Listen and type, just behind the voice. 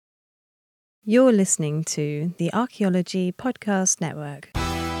You're listening to the Archaeology Podcast Network.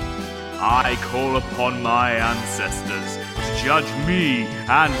 I call upon my ancestors to judge me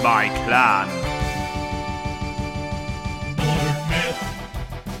and my clan. Modern myth.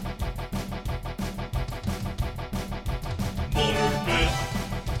 Modern myth.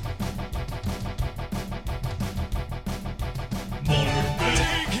 Modern myth.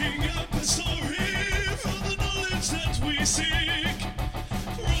 Taking up the story from the knowledge that we seek,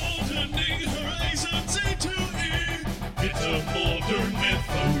 broadening horizons into it. It's a modern myth,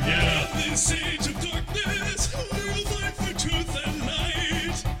 oh yeah. In this age of darkness, we'll fight for truth and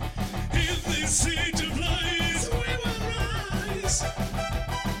light. In this age of lies, we will rise.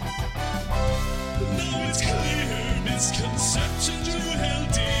 Now it's clear, misconceptions you held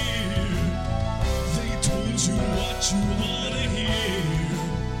dear. They told you what you wanna hear.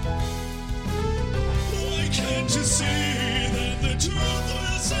 Why can't you see that the truth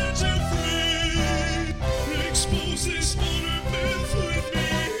will set you free? Expose this modern myth with me.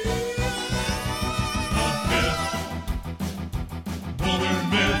 A myth. Modern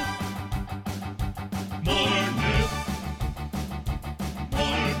myth. Modern myth.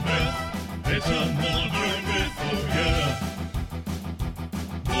 Modern myth. It's a modern myth, oh yeah.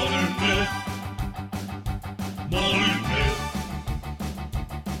 Modern myth. Modern myth.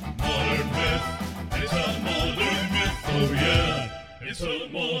 Modern myth. It's a modern myth, oh yeah. It's a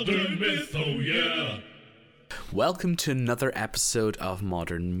modern myth, oh yeah. Welcome to another episode of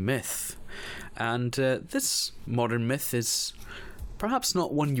Modern Myth. And this modern myth is perhaps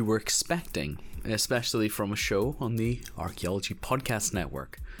not one you were expecting, especially from a show on the Archaeology Podcast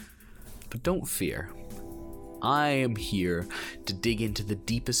Network. But don't fear. I am here to dig into the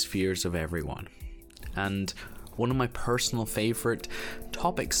deepest fears of everyone. And one of my personal favourite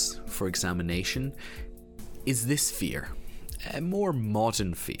topics for examination is this fear, a more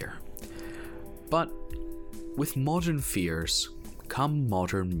modern fear. But with modern fears come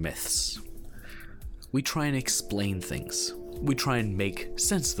modern myths. We try and explain things. We try and make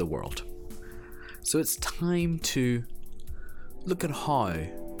sense of the world. So it's time to look at how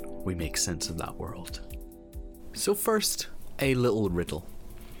we make sense of that world. So first, a little riddle.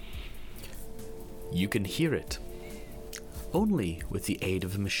 You can hear it, only with the aid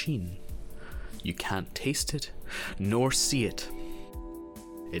of a machine. You can't taste it, nor see it.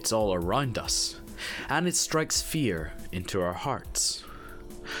 It's all around us, and it strikes fear into our hearts.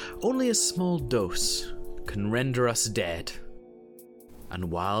 Only a small dose can render us dead. And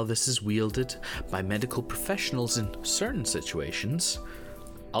while this is wielded by medical professionals in certain situations,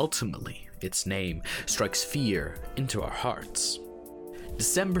 ultimately its name strikes fear into our hearts.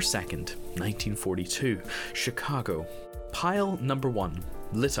 December 2nd, 1942, Chicago. Pile number 1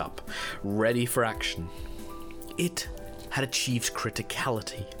 lit up, ready for action. It had achieved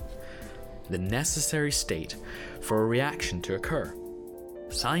criticality, the necessary state for a reaction to occur.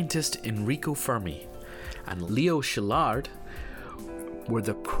 Scientist Enrico Fermi and Leo Szilard were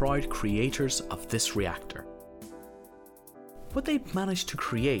the proud creators of this reactor. What they managed to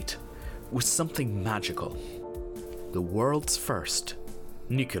create was something magical. The world's first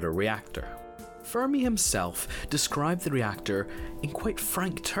nuclear reactor. Fermi himself described the reactor in quite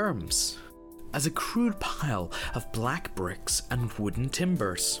frank terms, as a crude pile of black bricks and wooden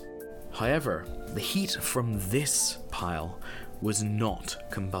timbers. However, the heat from this pile was not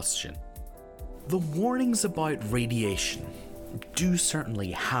combustion. The warnings about radiation do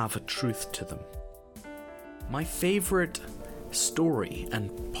certainly have a truth to them. My favourite story,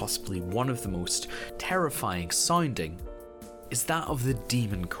 and possibly one of the most terrifying sounding, is that of the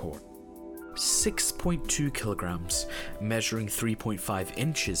Demon Core. 6.2 kilograms, measuring 3.5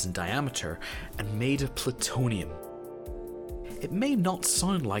 inches in diameter, and made of plutonium. It may not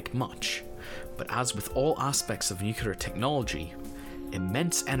sound like much, but as with all aspects of nuclear technology,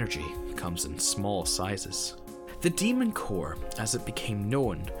 immense energy comes in small sizes. The Demon Core, as it became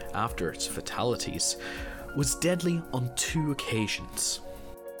known after its fatalities, was deadly on 2 occasions.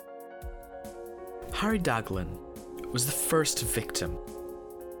 Harry Daghlian was the first victim.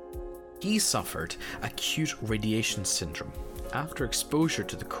 He suffered acute radiation syndrome after exposure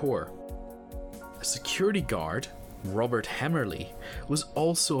to the core. A security guard, Robert Hemmerly, was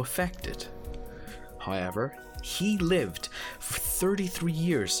also affected. However, he lived for 33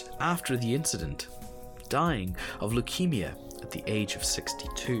 years after the incident, dying of leukemia at the age of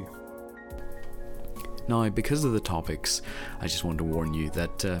 62. Now, because of the topics, I just want to warn you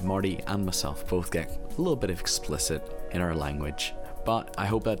that Marty and myself both get a little bit explicit in our language, but I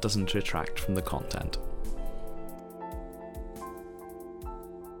hope that doesn't detract from the content.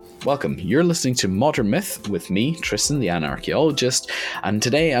 Welcome. You're listening to Modern Myth with me, Tristan the Anarchaeologist, and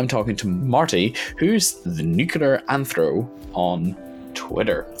today I'm talking to Marty, who's the Nuclear Anthro on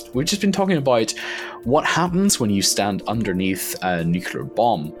Twitter. We've just been talking about what happens when you stand underneath a nuclear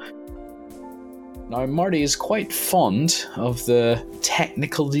bomb. Now, Marty is quite fond of the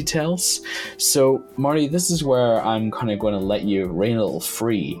technical details, so Marty, this is where I'm kind of going to let you rein a little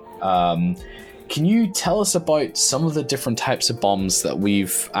free. Can you tell us about some of the different types of bombs that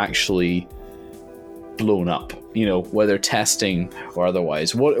we've actually blown up? You know, whether testing or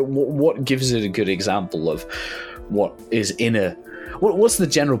otherwise. What gives it a good example of what is in a... What's the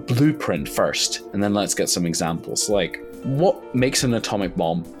general blueprint first? And then let's get some examples. Like, what makes an atomic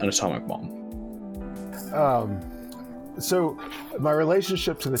bomb an atomic bomb? So my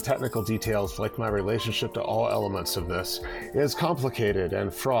relationship to the technical details, like my relationship to all elements of this, is complicated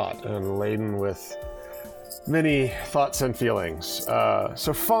and fraught and laden with many thoughts and feelings.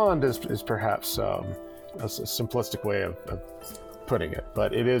 So fond is perhaps a simplistic way of putting it,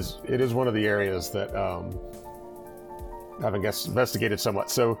 but it is one of the areas that I've investigated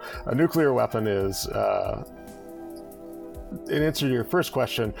somewhat. So a nuclear weapon is... in answer to your first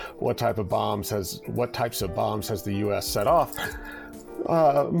question, what types of bombs has the U.S. set off?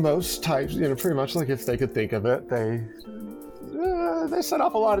 Most types, pretty much like if they could think of it, they set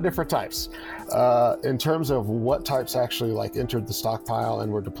off a lot of different types. In terms of what types actually entered the stockpile and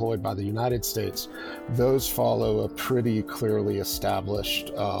were deployed by the United States, those follow a pretty clearly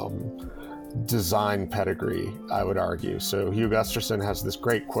established design pedigree, I would argue. So Hugh Gusterson has this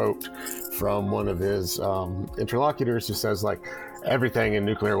great quote from one of his interlocutors who says, everything in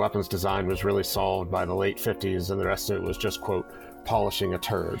nuclear weapons design was really solved by the late 50s and the rest of it was just, quote, polishing a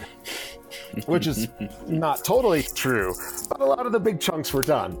turd. Which is not totally true, but a lot of the big chunks were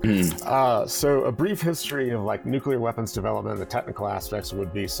done. So a brief history of nuclear weapons development and the technical aspects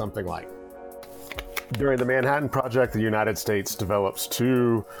would be something like, during the Manhattan Project, the United States develops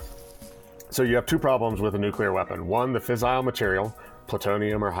So you have two problems with a nuclear weapon. One, the fissile material,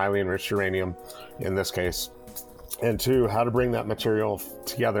 plutonium or highly enriched uranium in this case. And two, how to bring that material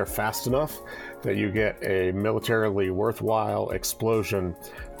together fast enough that you get a militarily worthwhile explosion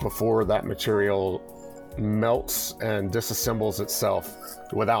before that material melts and disassembles itself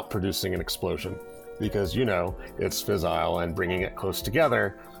without producing an explosion. Because, it's fissile and bringing it close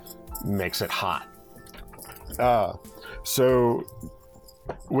together makes it hot. So...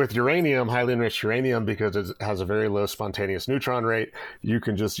 with uranium, highly enriched uranium, because it has a very low spontaneous neutron rate, you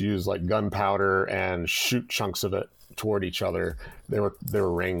can just use gunpowder and shoot chunks of it toward each other. They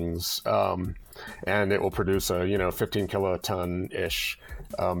were rings, and it will produce a 15 kiloton-ish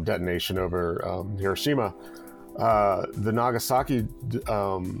detonation over Hiroshima. The Nagasaki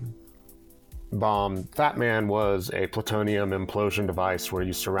bomb, Fat Man, was a plutonium implosion device where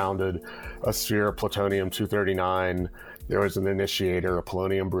you surrounded a sphere of plutonium-239. There was an initiator, a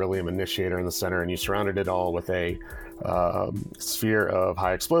polonium-beryllium initiator in the center, and you surrounded it all with a sphere of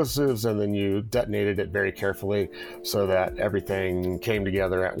high explosives, and then you detonated it very carefully so that everything came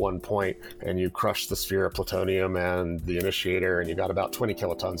together at one point, and you crushed the sphere of plutonium and the initiator, and you got about 20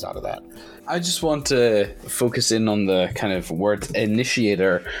 kilotons out of that. I just want to focus in on the kind of word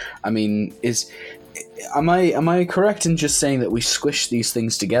initiator. I mean, am I correct in just saying that we squish these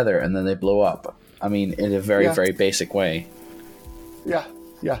things together and then they blow up? I mean, in a very, very basic way. Yeah.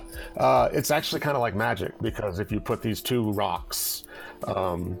 It's actually kind of like magic, because if you put these two rocks,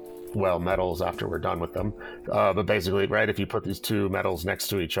 metals after we're done with them, but basically, right, if you put these two metals next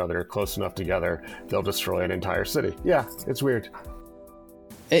to each other, close enough together, they'll destroy an entire city. Yeah, it's weird.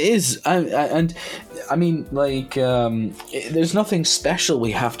 It is, and I mean, there's nothing special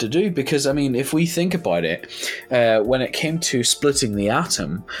we have to do, because, I mean, if we think about it, when it came to splitting the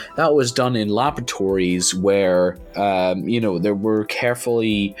atom, that was done in laboratories where, there were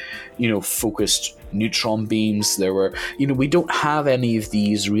carefully, focused neutron beams. There were, we don't have any of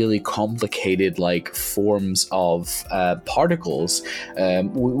these really complicated, forms of particles.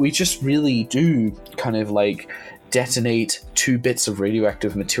 We just really do kind of, detonate two bits of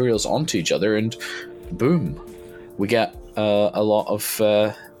radioactive materials onto each other, and boom, we get a lot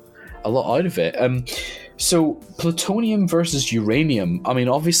out of it. So plutonium versus uranium. I mean,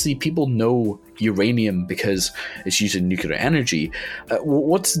 obviously people know uranium because it's using nuclear energy.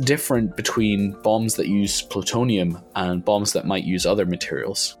 What's different between bombs that use plutonium and bombs that might use other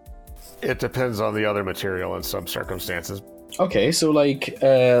materials? It depends on the other material in some circumstances. Okay, so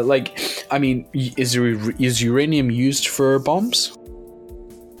I mean, is uranium used for bombs?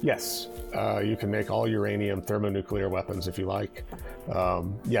 Yes. You can make all uranium thermonuclear weapons if you like.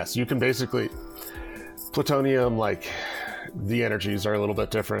 Yes, you can basically... Plutonium, the energies are a little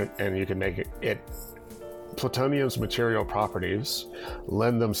bit different, and you can make it plutonium's material properties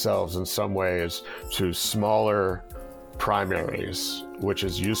lend themselves in some ways to smaller primaries, which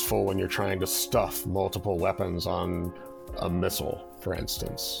is useful when you're trying to stuff multiple weapons on a missile, for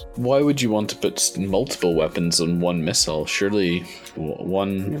instance. Why would you want to put multiple weapons on one missile? Surely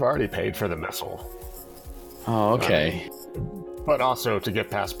one... You've already paid for the missile. Oh, okay. But also to get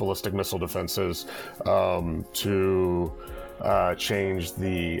past ballistic missile defenses, to change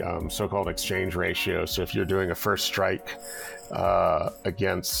the so-called exchange ratio. So if you're doing a first strike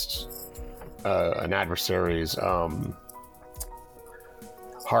against an adversary's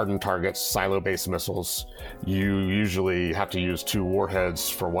hardened targets, silo-based missiles, you usually have to use 2 warheads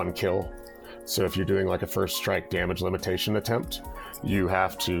for 1 kill. So if you're doing like a first strike damage limitation attempt, you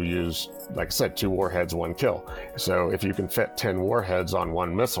have to use, like I said, 2 warheads, 1 kill. So if you can fit 10 warheads on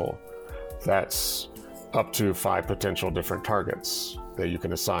 1 missile, that's up to 5 potential different targets that you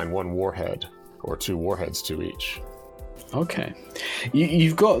can assign 1 warhead or 2 warheads to each. Okay.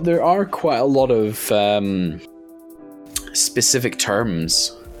 There are quite a lot of specific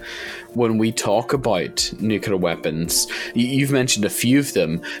terms when we talk about nuclear weapons. You've mentioned a few of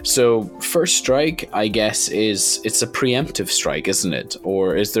them. So first strike, I guess, it's a preemptive strike, isn't it?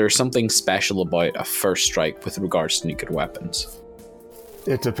 Or is there something special about a first strike with regards to nuclear weapons?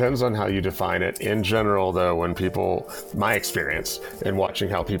 It depends on how you define it. In general, though, when people, my experience in watching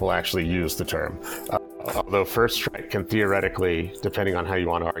how people actually use the term, although first strike can theoretically, depending on how you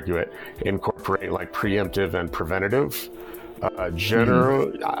want to argue it, incorporate like preemptive and preventative.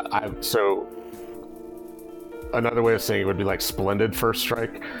 So another way of saying it would be like splendid first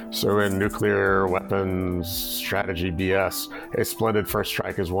strike. So in nuclear weapons strategy BS, a splendid first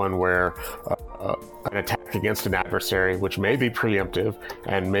strike is one where an attack against an adversary, which may be preemptive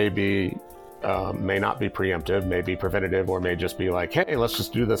and may not be preemptive, may be preventative, or may just be like, hey, let's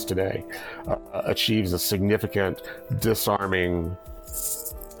just do this today, achieves a significant disarming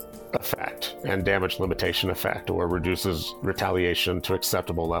effect and damage limitation effect, or reduces retaliation to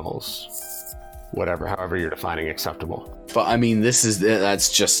acceptable levels. However you're defining acceptable. But I mean, that's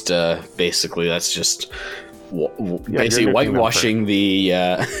just basically whitewashing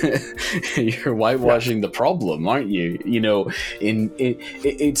you're whitewashing the problem, aren't you? You know,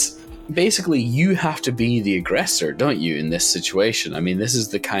 it's basically you have to be the aggressor, don't you, in this situation? I mean, this is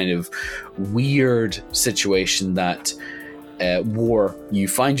the kind of weird situation that war you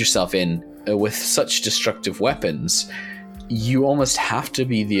find yourself in with such destructive weapons. You almost have to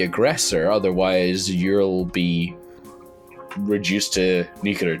be the aggressor, otherwise you'll be reduced to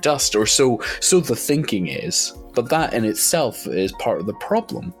nuclear dust, or so the thinking is. But that in itself is part of the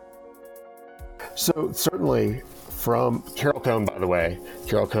problem. So certainly, from Carol Cohn, by the way,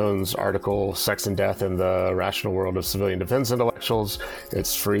 Carol Cohn's article, Sex and Death in the Rational World of Civilian Defense Intellectuals,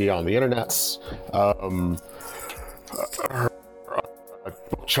 it's free on the internets. Her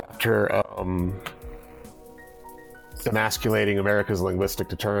book chapter, Emasculating America's Linguistic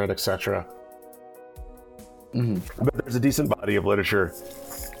Deterrent, etc. But there's a decent body of literature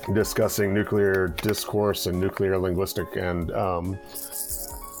discussing nuclear discourse and nuclear linguistic and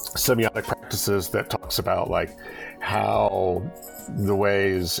semiotic practices that talks about like how the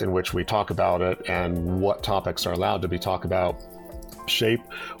ways in which we talk about it and what topics are allowed to be talked about shape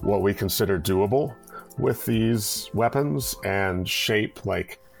what we consider doable with these weapons, and shape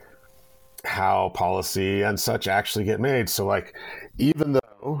like how policy and such actually get made. So like, even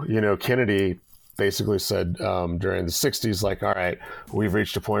though, you know, Kennedy basically said during the 60s, like, all right, we've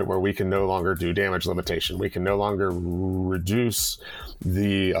reached a point where we can no longer do damage limitation. We can no longer reduce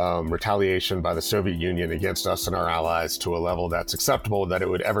the retaliation by the Soviet Union against us and our allies to a level that's acceptable, that it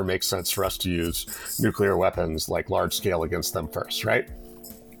would ever make sense for us to use nuclear weapons like large scale against them first, right?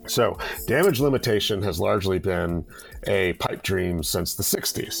 So damage limitation has largely been a pipe dream since the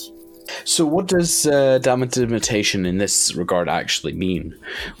 60s. So what does damage limitation in this regard actually mean?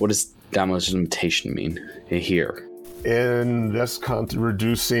 What does damage limitation mean here? In this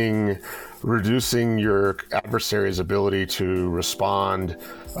reducing your adversary's ability to respond,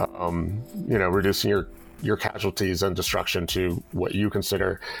 reducing your casualties and destruction to what you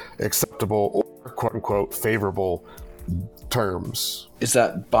consider acceptable or quote unquote favorable terms. Is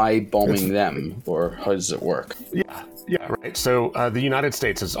that by bombing them, or how does it work? Yeah, right. So the United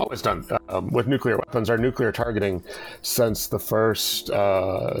States has always done with nuclear weapons, our nuclear targeting since the first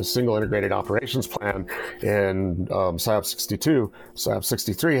single integrated operations plan in PSYOP 62, PSYOP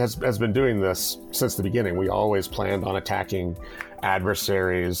 63 has been doing this since the beginning. We always planned on attacking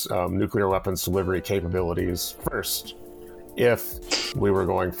adversaries' nuclear weapons delivery capabilities first, if we were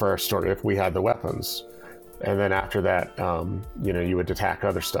going first or if we had the weapons. and then after that, you would attack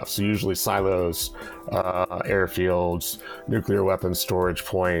other stuff. So usually silos, airfields, nuclear weapons storage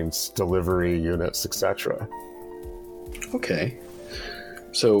points, delivery units, etc. Okay.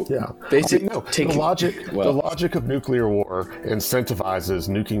 So Yeah, basically, the logic of nuclear war incentivizes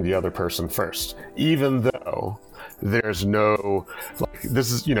nuking the other person first, even though there's no, like,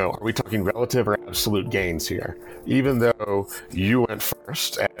 this is, are we talking relative or absolute gains here? Even though you went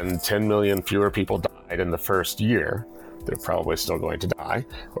first and 10 million fewer people died in the first year, they're probably still going to die,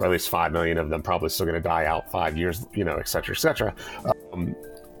 or at least 5 million of them probably still going to die out 5 years, et cetera, et cetera.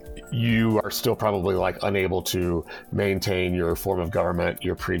 You are still probably unable to maintain your form of government,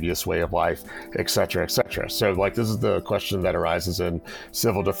 your previous way of life, et cetera, et cetera. So this is the question that arises in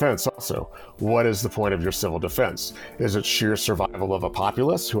civil defense also. What is the point of your civil defense? Is it sheer survival of a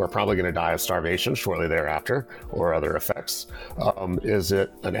populace who are probably going to die of starvation shortly thereafter or other effects? Is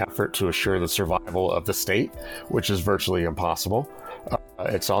it an effort to assure the survival of the state, which is virtually impossible?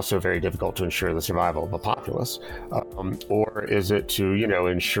 It's also very difficult to ensure the survival of a populace. Or is it to,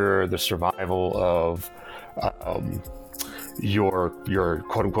 ensure the survival of your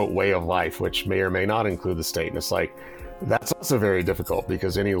quote unquote way of life, which may or may not include the state? And it's that's also very difficult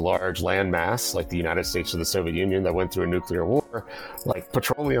because any large landmass like the United States or the Soviet Union that went through a nuclear war,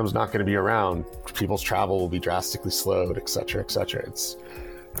 petroleum's not going to be around. People's travel will be drastically slowed, et cetera, et cetera. It's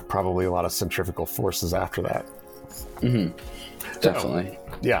probably a lot of centrifugal forces after that. Mm-hmm. Definitely.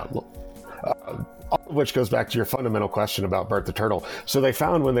 So, yeah. All of which goes back to your fundamental question about Bert the Turtle. So they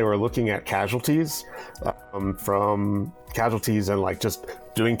found when they were looking at casualties, from casualties and just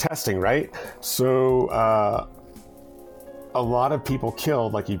doing testing, right? So a lot of people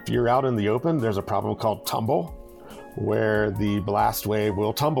killed, if you're out in the open, there's a problem called tumble, where the blast wave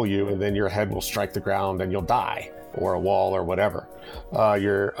will tumble you and then your head will strike the ground and you'll die, or a wall or whatever.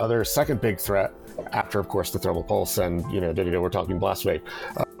 Your other second big threat, after, of course, the thermal pulse and, we're talking blast wave.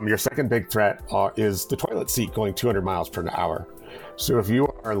 Your second big threat is the toilet seat going 200 miles per hour. So if you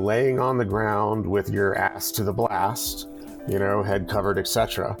are laying on the ground with your ass to the blast, head covered,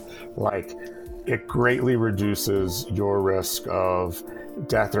 etc., it greatly reduces your risk of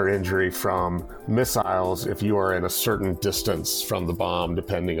death or injury from missiles if you are in a certain distance from the bomb,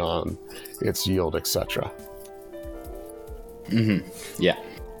 depending on its yield, etc. Mm-hmm. Yeah.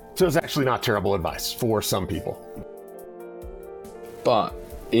 So it's actually not terrible advice for some people. But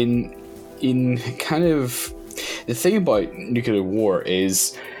in kind of the thing about nuclear war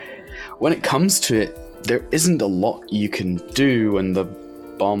is when it comes to it, there isn't a lot you can do when the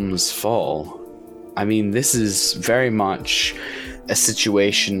bombs fall. I mean, this is very much a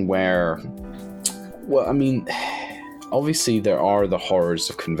situation where, obviously there are the horrors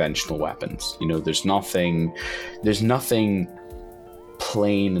of conventional weapons. There's nothing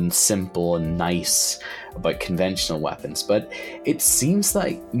plain and simple and nice about conventional weapons, but it seems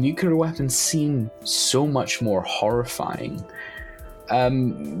like nuclear weapons seem so much more horrifying.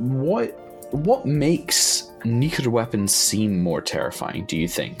 What makes nuclear weapons seem more terrifying, do you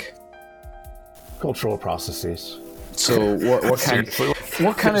think? Cultural processes. So what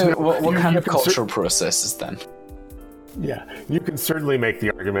kind of cultural processes then? Yeah, you can certainly make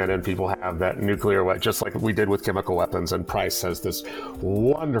the argument, and people have that nuclear weapon, just like we did with chemical weapons. And Price has this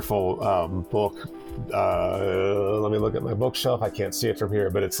wonderful book. Let me look at my bookshelf. I can't see it from here,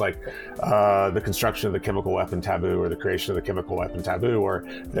 but it's the construction of the chemical weapon taboo, or the creation of the chemical weapon taboo, or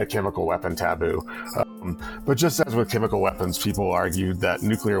the chemical weapon taboo. But just as with chemical weapons, people argued that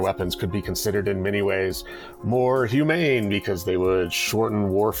nuclear weapons could be considered in many ways more humane because they would shorten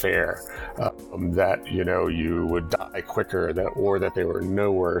warfare, that you would die quicker, or that they were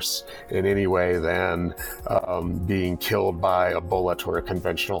no worse in any way than being killed by a bullet or a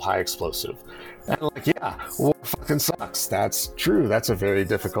conventional high explosive. And war fucking sucks. That's true. That's a very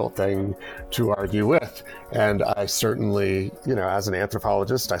difficult thing to argue with. And I certainly, as an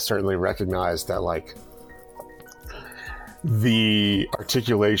anthropologist, I certainly recognize that the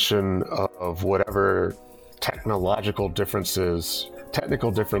articulation of whatever technical differences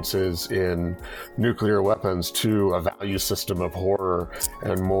in nuclear weapons to a value system of horror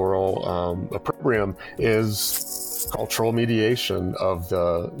and moral opprobrium is cultural mediation of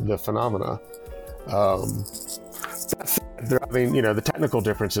the phenomena. The technical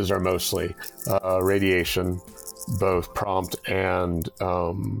differences are mostly radiation, both prompt and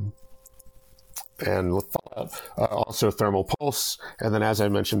fallout, also thermal pulse, and then, as I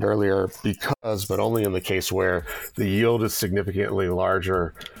mentioned earlier, but only in the case where the yield is significantly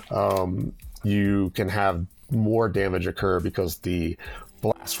larger, you can have more damage occur because the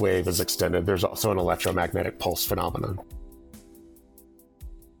blast wave is extended. There's also an electromagnetic pulse phenomenon.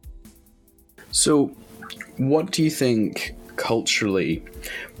 So, What do you think culturally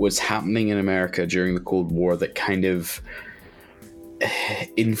was happening in America during the Cold War that kind of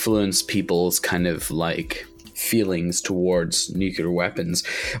influenced people's kind of like feelings towards nuclear weapons?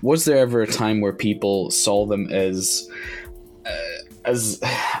 Was there ever a time where people saw them as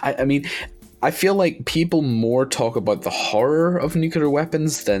I mean, I feel like people more talk about the horror of nuclear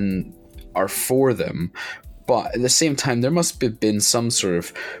weapons than are for them, but at the same time there must have been some sort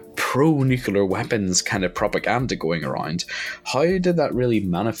of pro-nuclear weapons kind of propaganda going around. How did that really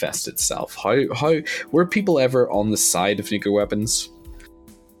manifest itself? How were people ever on the side of nuclear weapons?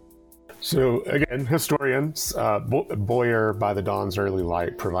 So again, historians, Boyer, By the Dawn's Early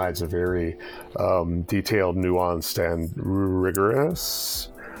Light, provides a very detailed, nuanced, and rigorous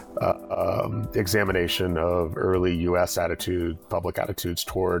examination of early U.S. public attitudes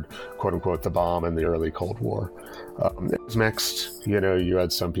toward, quote unquote, the bomb in the early Cold War. It was mixed. You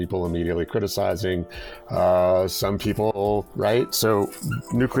had some people immediately criticizing, some people, right? So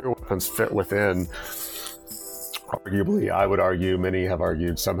nuclear weapons fit within, arguably, I would argue, many have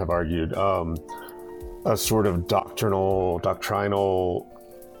argued, some have argued, a sort of doctrinal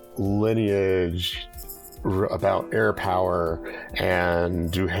lineage about air power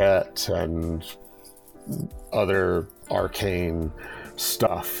and Duhet and other arcane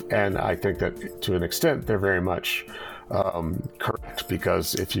stuff. And I think that to an extent they're very much correct,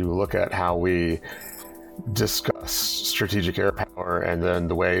 because if you look at how we discuss strategic air power and then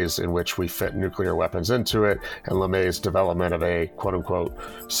the ways in which we fit nuclear weapons into it, and LeMay's development of a quote-unquote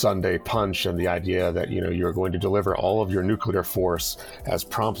Sunday punch, and the idea that you're going to deliver all of your nuclear force as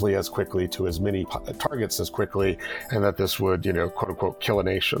promptly, as quickly, to as many targets as quickly, and that this would quote-unquote kill a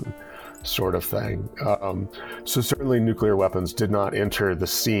nation sort of thing. So certainly nuclear weapons did not enter the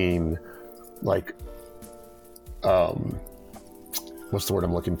scene like what's the word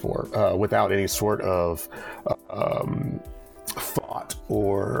I'm looking for? Without any sort of thought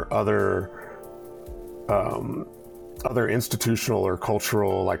or other institutional or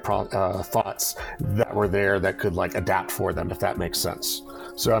cultural thoughts that were there that could adapt for them, if that makes sense.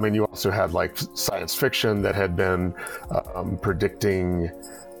 So I mean, you also had science fiction that had been predicting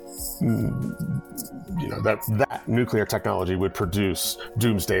that nuclear technology would produce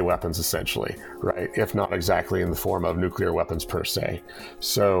doomsday weapons, essentially, right? If not exactly in the form of nuclear weapons per se.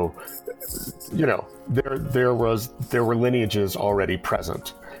 So, there were lineages already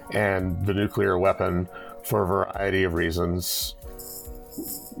present, and the nuclear weapon, for a variety of reasons,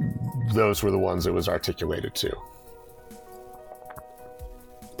 those were the ones it was articulated to,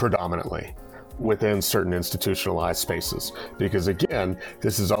 predominantly within certain institutionalized spaces, because again,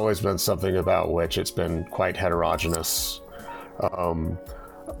 this has always been something about which it's been quite heterogeneous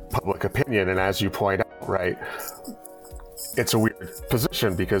public opinion. And as you point out, right, it's a weird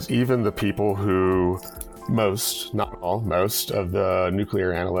position, because even the people who, most, not all, most of the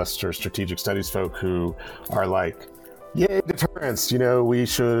nuclear analysts or strategic studies folk who are yay, deterrence, we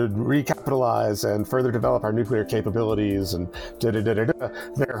should recapitalize and further develop our nuclear capabilities and da-da-da-da-da.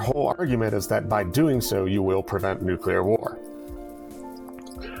 Their whole argument is that by doing so, you will prevent nuclear war.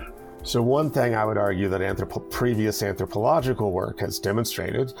 So one thing I would argue that previous anthropological work has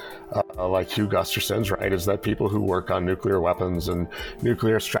demonstrated, like Hugh Gusterson's, right, is that people who work on nuclear weapons and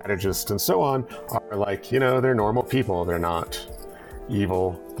nuclear strategists and so on are they're normal people. They're not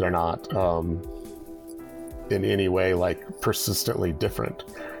evil. They're not in any way persistently different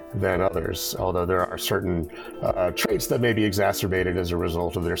than others, although there are certain traits that may be exacerbated as a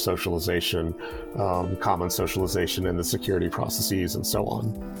result of their socialization, common socialization in the security processes and so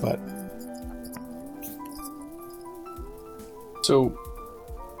on. But so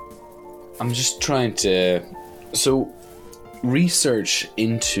I'm just trying to research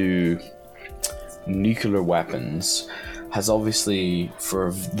into nuclear weapons has obviously,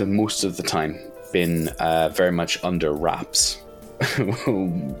 for the most of the time, been very much under wraps.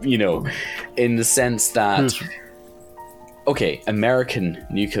 In the sense that, okay, American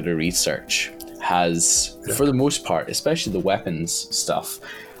nuclear research has, for the most part, especially the weapons stuff,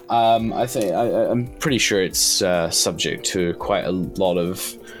 I'm pretty sure it's subject to quite a lot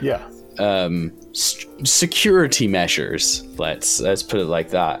of security measures. Let's put it like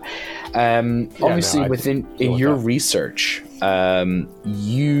that. Obviously, within your research,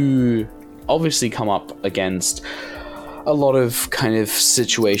 you obviously come up against a lot of kind of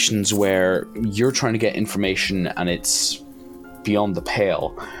situations where you're trying to get information and it's beyond the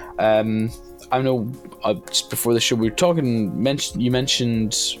pale. I know just before the show we were talking, you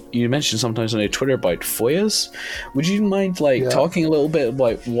mentioned sometimes on your Twitter about FOIAs. Would you mind talking a little bit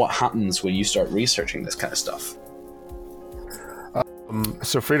about what happens when you start researching this kind of stuff?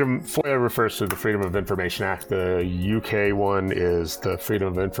 So FOIA refers to the Freedom of Information Act. The UK one is the Freedom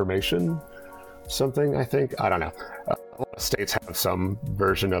of Information something, I think. I don't know. A lot of states have some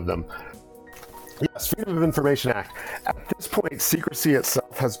version of them. Yes, Freedom of Information Act. At this point, secrecy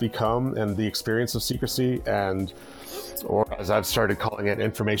itself has become, and the experience of secrecy, or as I've started calling it,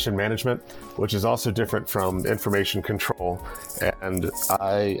 information management, which is also different from information control. And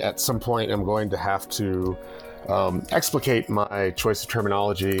I, at some point, am going to have to explicate my choice of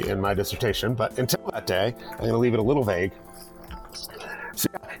terminology in my dissertation. But until that day, I'm going to leave it a little vague. So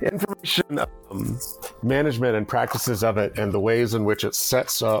yeah, information management and practices of it, and the ways in which it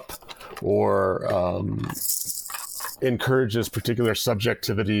sets up or encourages particular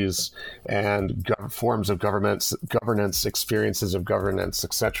subjectivities and forms of governance, experiences of governance,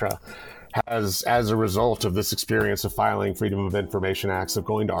 etc., has, as a result of this experience of filing Freedom of Information Acts, of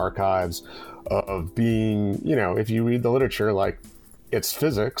going to archives, of being, if you read the literature, like, it's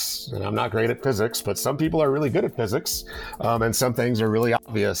physics, and I'm not great at physics, but some people are really good at physics, and some things are really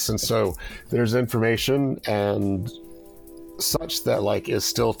obvious. And so there's information and such that, like, is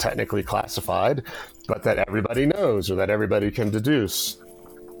still technically classified, but that everybody knows or that everybody can deduce.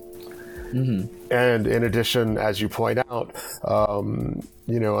 Mm-hmm. And in addition, as you point out,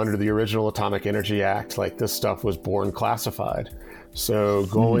 under the original Atomic Energy Act, like, this stuff was born classified. So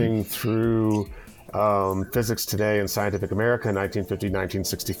going through Physics Today and Scientific American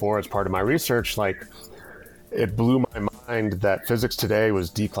 1950-1964 as part of my research, like, it blew my mind that Physics Today was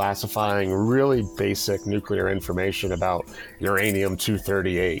declassifying really basic nuclear information about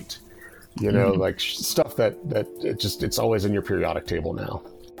uranium-238. Like stuff that it's always in your periodic table now.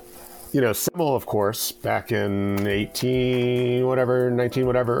 Simmel, of course, back in early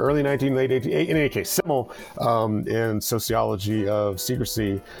 19, late 18, in any case, Simmel in Sociology of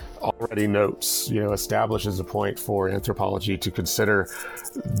Secrecy already notes, establishes a point for anthropology to consider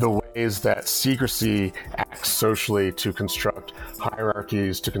the ways that secrecy acts socially to construct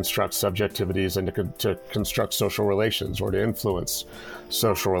hierarchies, to construct subjectivities, and to construct social relations, or to influence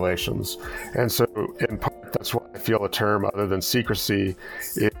social relations. And so, in part, that's why I feel a term other than secrecy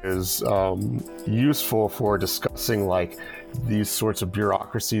is useful for discussing, like, these sorts of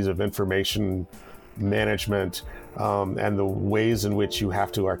bureaucracies of information management, and the ways in which you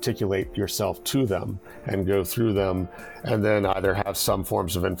have to articulate yourself to them and go through them, and then either have some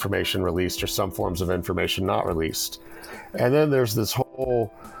forms of information released or some forms of information not released. And then there's this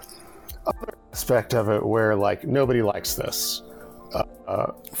whole other aspect of it where, like, nobody likes this.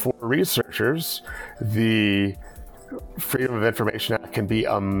 For researchers, the Freedom of Information Act can be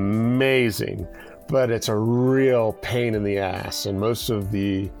amazing, but it's a real pain in the ass. And most of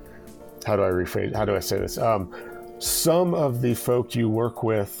the, how do I say this? Some of the folk you work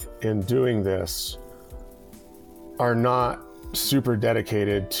with in doing this are not super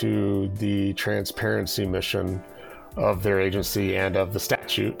dedicated to the transparency mission of their agency and of the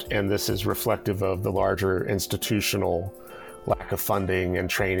statute. And this is reflective of the larger institutional lack of funding and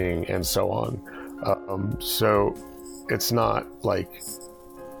training and so on. So it's not like,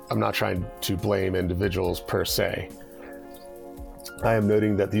 I'm not trying to blame individuals per se. I am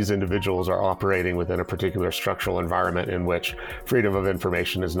noting that these individuals are operating within a particular structural environment in which freedom of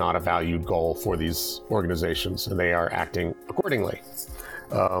information is not a valued goal for these organizations, and they are acting accordingly.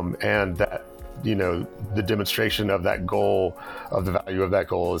 And that, the demonstration of that goal, of the value of that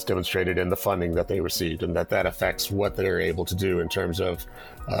goal, is demonstrated in the funding that they received, and that affects what they're able to do in terms of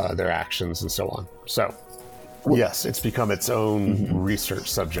their actions and so on. So, yes, it's become its own research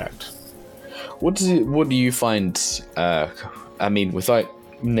subject. What do you find, without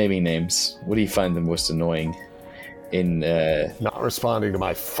naming names, what do you find the most annoying in... Not responding to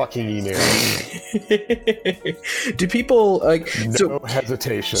my fucking email. Do people, like... No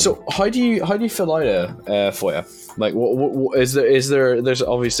hesitation. So how do you fill out a FOIA? Like, what there's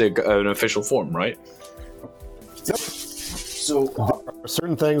obviously an official form, right? Yep. So there are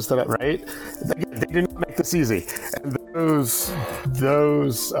certain things that, right? They did not make this easy. And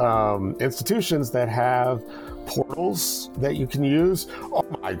those institutions that have portals that you can use, oh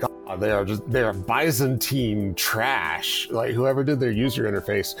my god, they are Byzantine trash. Like, whoever did their user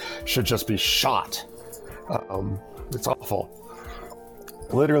interface should just be shot. It's awful.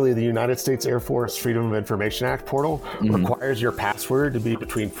 Literally, the United States Air Force Freedom of Information Act portal requires your password to be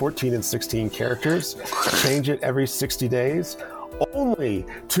between 14 and 16 characters. Change it every 60 days. Only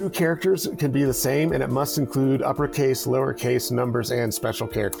 2 characters can be the same, and it must include uppercase, lowercase, numbers, and special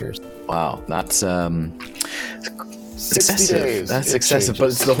characters. Wow, that's 60 days. That's excessive, but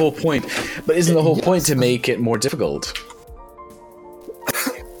it's the whole point. But isn't the whole point to make it more difficult?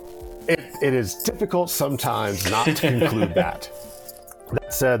 It is difficult sometimes not to conclude that.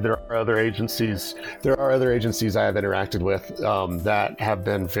 That said, there are other agencies I have interacted with that have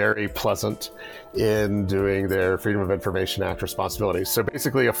been very pleasant in doing their Freedom of Information Act responsibilities. So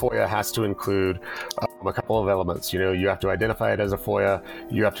basically, a FOIA has to include a couple of elements. You have to identify it as a FOIA.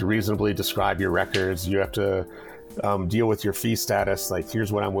 You have to reasonably describe your records. You have to deal with your fee status, like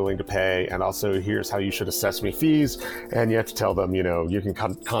here's what I'm willing to pay, and also here's how you should assess me fees, and you have to tell them, you can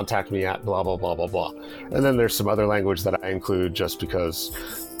contact me at blah, blah, blah, blah, blah. And then there's some other language that I include just because,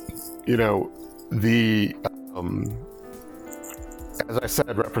 as I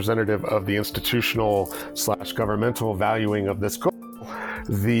said, representative of the institutional/governmental valuing of this goal,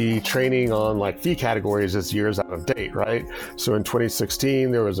 the training on like fee categories is years out of date, right? So in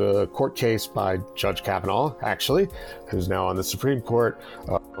 2016, there was a court case by Judge Kavanaugh, actually, who's now on the Supreme Court,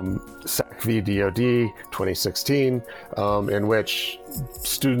 SAC v. DOD 2016, in which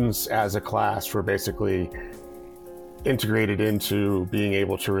students as a class were basically integrated into being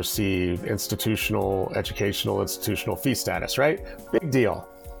able to receive institutional fee status, right? Big deal.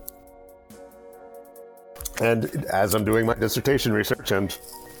 And as I'm doing my dissertation research and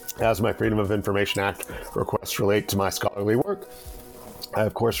as my Freedom of Information Act requests relate to my scholarly work, I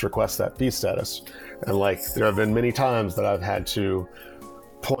of course request that fee status. And there have been many times that I've had to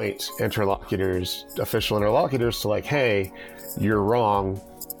point official interlocutors to Mm-hmm. hey, you're wrong.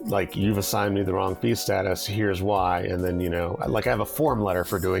 You've assigned me the wrong fee status. Here's why. And then, I have a form letter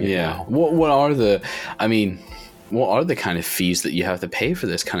for doing it now. What are the kind of fees that you have to pay for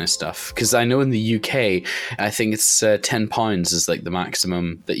this kind of stuff? Because I know in the UK, I think it's £10 is the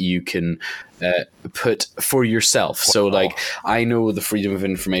maximum that you can put for yourself. So I know the Freedom of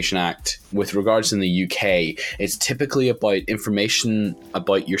Information Act with regards in the UK, it's typically about information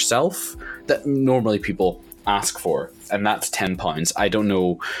about yourself that normally people ask for, and that's £10. I don't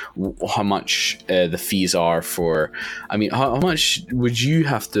know how much the fees are for. How much would you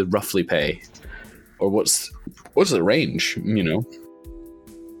have to roughly pay, or what's the range?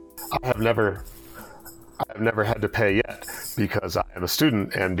 I have never had to pay yet because I am a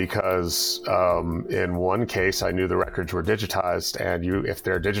student, and because in one case I knew the records were digitized, and if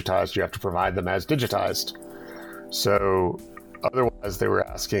they're digitized, you have to provide them as digitized. So otherwise, they were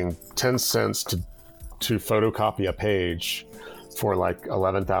asking 10 cents to photocopy a page for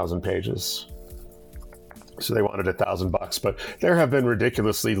 11,000 pages. So they wanted $1,000, but there have been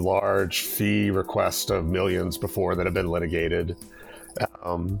ridiculously large fee requests of millions before that have been litigated.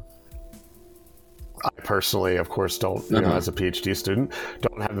 I personally, of course, don't, as a PhD student,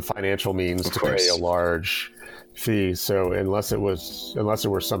 don't have the financial means to pay a large fee. So unless it were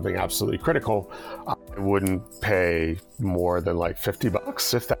something absolutely critical, I wouldn't pay more than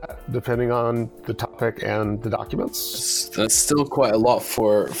 $50, if that, depending on the topic and the documents. That's still quite a lot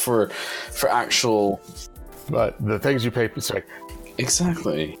for actual. But the things you pay, sorry.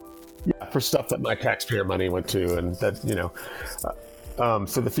 Exactly. Yeah, for stuff that my taxpayer money went to, and that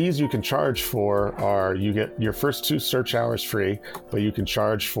so the fees you can charge for are, you get your first 2 search hours free, but you can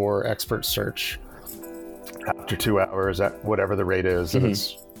charge for expert search after 2 hours at whatever the rate is, and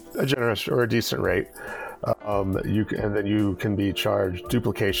it's a generous or a decent rate. And then you can be charged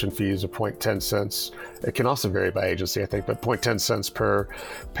duplication fees of 0.10 cents. It can also vary by agency, I think, but 0.10 cents per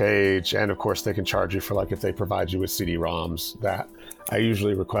page. And of course, they can charge you for if they provide you with CD-ROMs. That I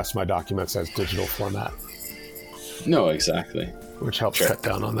usually request my documents as digital format. No, exactly. Which helps cut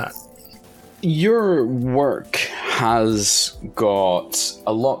down on that. Your work has got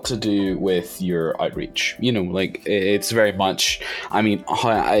a lot to do with your outreach. It's very much, how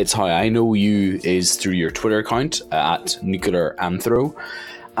I know you is through your Twitter account at Nuclear Anthro.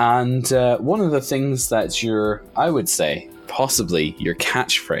 And one of the things that I would say, possibly your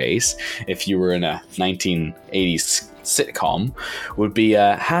catchphrase, if you were in a 1980s sitcom, would be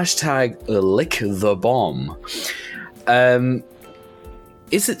 #LickTheBomb.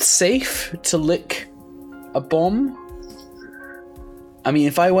 Is it safe to lick a bomb?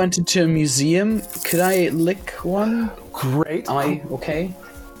 If I went into a museum, could I lick one? Great. Okay?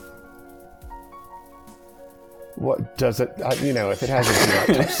 What does it? If it has a do not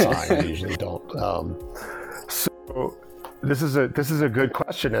touch sign, I usually don't. So this is a good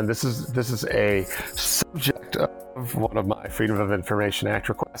question, and this is a subject of one of my Freedom of Information Act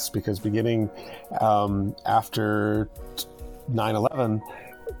requests, because beginning after 9/11.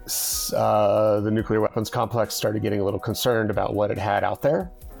 The nuclear weapons complex started getting a little concerned about what it had out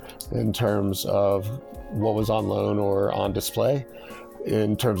there in terms of what was on loan or on display,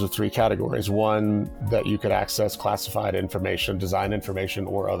 in terms of 3 categories. One, that you could access classified information, design information,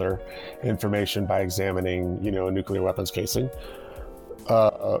 or other information by examining, a nuclear weapons casing.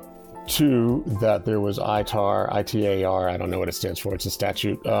 Two, that there was ITAR, I don't know what it stands for. It's a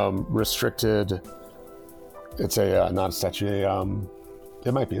statute, restricted. It's a, not a statute,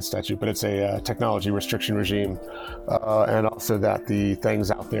 it might be a statute, but it's a technology restriction regime. And also that the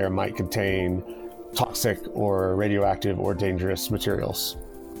things out there might contain toxic or radioactive or dangerous materials.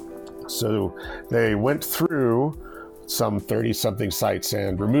 So they went through some 30-something sites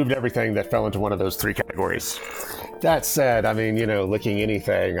and removed everything that fell into one of those three categories. That said, I mean, licking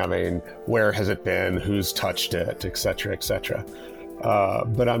anything, I mean, where has it been, who's touched it, et cetera, et cetera.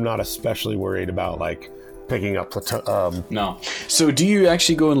 But I'm not especially worried about, like, picking up No. So do you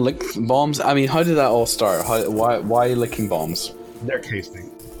actually go and lick bombs? I mean, how did that all start? Why licking bombs? Their casing.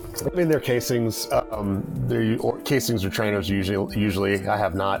 I mean, their casings, casings or trainers usually. I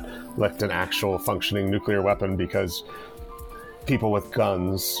have not licked an actual functioning nuclear weapon because people with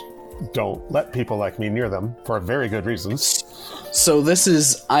guns don't let people like me near them for very good reasons. So this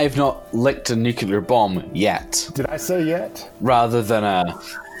is, I've not licked a nuclear bomb yet. Did I say yet? Rather than a...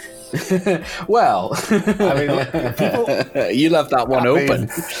 Well, I mean, people, you left that one open.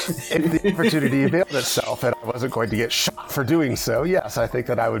 If the opportunity availed itself and I wasn't going to get shot for doing so, yes, I think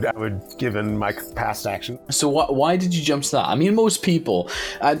that I would given my past action. So why did you jump to that? I mean, most people,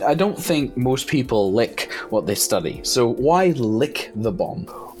 I don't think most people lick what they study. So why lick the bomb?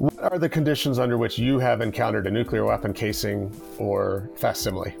 What are the conditions under which you have encountered a nuclear weapon casing or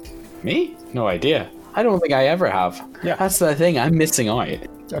facsimile? Me? No idea. I don't think I ever have. Yeah. That's the thing. I'm missing out.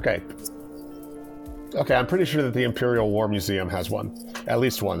 Okay, I'm pretty sure that the Imperial War Museum has one. At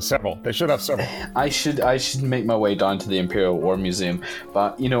least one. Several. They should have several. I should make my way down to the Imperial War Museum.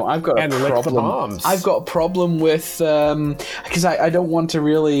 But, I've got a and lick the problem. bombs. I've got a problem with... because I don't want to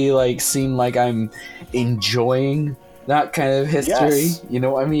really, like, seem like I'm enjoying that kind of history. Yes. You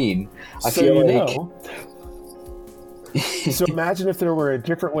know what I mean? So imagine if there were a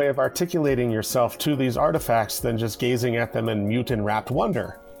different way of articulating yourself to these artifacts than just gazing at them in mute and rapt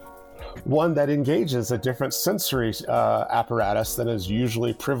wonder. One that engages a different sensory apparatus than is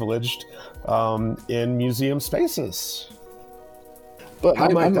usually privileged in museum spaces. But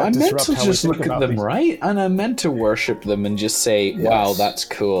I'm meant to just look at them, these... right? And I'm meant to worship them and just say, wow, Yes. that's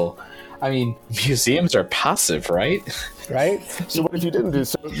cool. I mean, museums are passive, right? Right? So what if you didn't do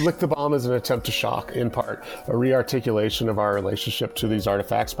so? Lick the bomb is an attempt to shock, in part, a rearticulation of our relationship to these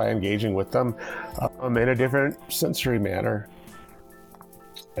artifacts by engaging with them in a different sensory manner.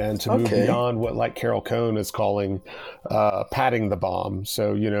 And to move beyond what, like, Carol Cohn is calling patting the bomb.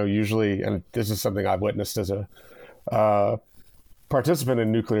 So, usually, and this is something I've witnessed as a participant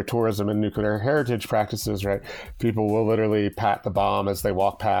in nuclear tourism and nuclear heritage practices, right? People will literally pat the bomb as they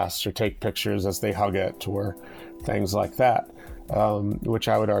walk past or take pictures as they hug it or things like that, which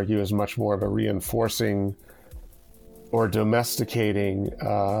I would argue is much more of a reinforcing or domesticating,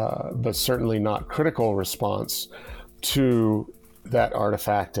 but certainly not critical response to that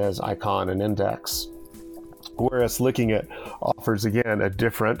artifact as icon and index. Whereas licking it offers, again, a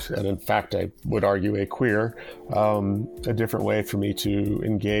different, and in fact, I would argue a queer, a different way for me to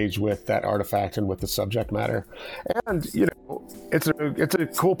engage with that artifact and with the subject matter. And, it's a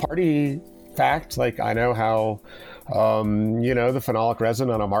cool party fact. Like, I know how, the phenolic resin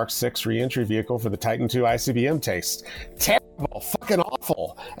on a Mark VI re-entry vehicle for the Titan II ICBM tastes. Terrible, fucking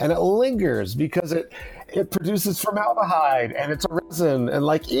awful. And it lingers because it produces formaldehyde and it's a resin and,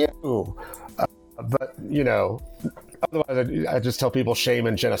 like, ew. But, otherwise I just tell people shame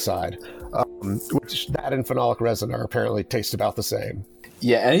and genocide, which that and phenolic resin are apparently taste about the same.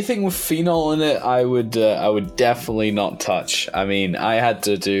 Yeah, anything with phenol in it, I would definitely not touch. I mean, I had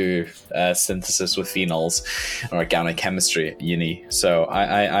to do synthesis with phenols in organic chemistry at uni, so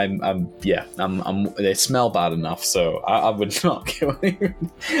they smell bad enough, so I would not go anywhere.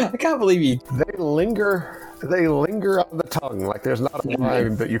 I can't believe you. They linger on the tongue. Like, there's not a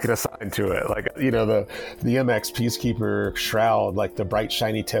line that you can assign to it. Like, the MX Peacekeeper shroud, like the bright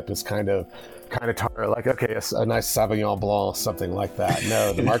shiny tip is kind of tar. Like, okay, a nice Sauvignon Blanc, something like that.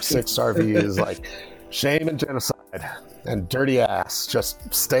 No, the Mark VI RV is like shame and genocide and dirty ass.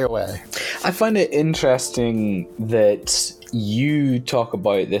 Just stay away. I find it interesting that you talk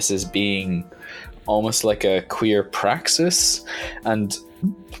about this as being almost like a queer praxis, and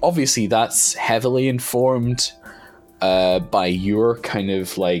obviously that's heavily informed by your kind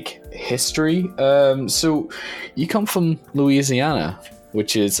of like history. So you come from Louisiana,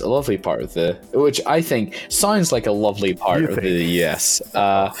 which is a lovely part of which I think sounds like a lovely part of the US.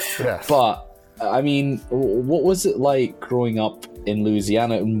 Yes. But I mean, what was it like growing up in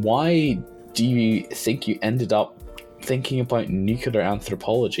Louisiana, and why do you think you ended up thinking about nuclear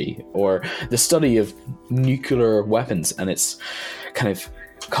anthropology or the study of nuclear weapons and its kind of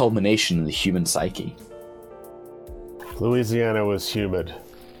culmination in the human psyche. Louisiana was humid,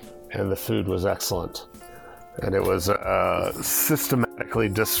 and the food was excellent. And it was systematically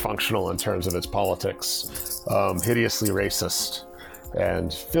dysfunctional in terms of its politics, hideously racist,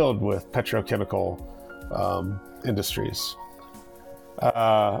 and filled with petrochemical industries.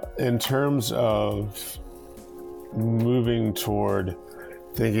 In terms of moving toward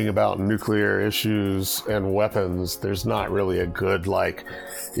thinking about nuclear issues and weapons, there's not really a good, like,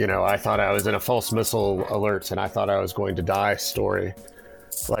 I thought I was in a false missile alert and I thought I was going to die story.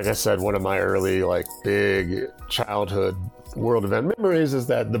 Like I said, one of my early, big childhood world event memories is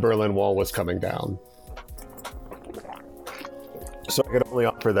that the Berlin Wall was coming down. So I could only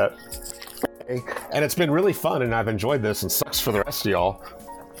offer that. And it's been really fun, and I've enjoyed this, and sucks for the rest of y'all.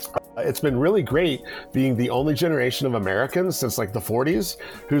 It's been really great being the only generation of Americans since the 40s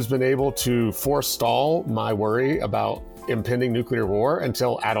who's been able to forestall my worry about impending nuclear war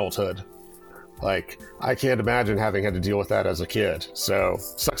until adulthood. I can't imagine having had to deal with that as a kid. So,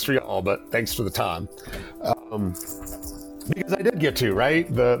 sucks for y'all, but thanks for the time. Because I did get to,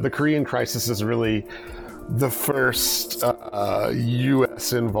 right? The Korean crisis is really the first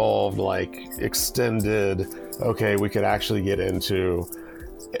U.S.-involved, extended, okay, we could actually get into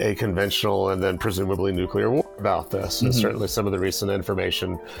a conventional and then presumably nuclear war about this. And certainly some of the recent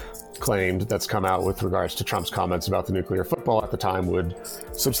information claimed that's come out with regards to Trump's comments about the nuclear football at the time would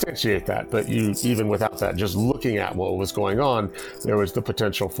substantiate that. But even without that, just looking at what was going on, there was the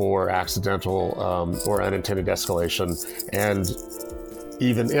potential for accidental or unintended escalation. And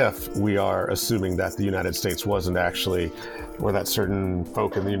even if we are assuming that the United States wasn't actually, or that certain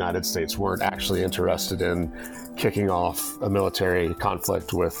folk in the United States weren't actually interested in kicking off a military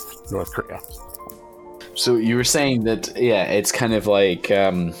conflict with North Korea. So you were saying that, it's kind of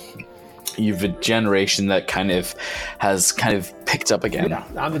you've a generation that has picked up again. Yeah,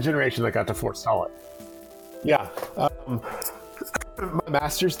 I'm the generation that got to forestall it. Yeah. My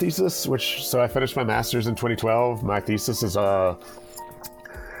master's thesis, so I finished my master's in 2012. My thesis is a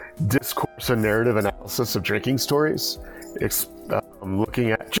discourse and narrative analysis of drinking stories.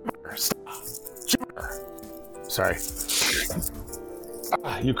 Looking at Jupiter. Sorry.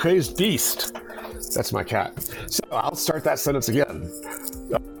 You crazed beast. That's my cat. So I'll start that sentence again.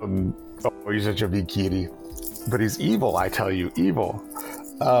 He's such a big kitty. But he's evil, I tell you, evil.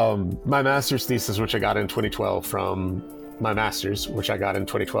 My master's thesis, which I got in 2012 from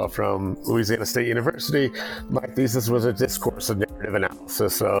Louisiana State University, my thesis was a discourse and narrative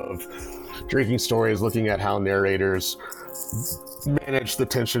analysis of drinking stories, looking at how narrators manage the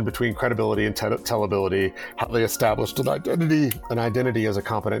tension between credibility and tellability, how they established an identity as a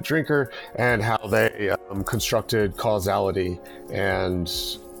competent drinker, and how they constructed causality and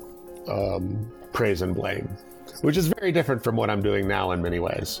praise and blame, which is very different from what I'm doing now in many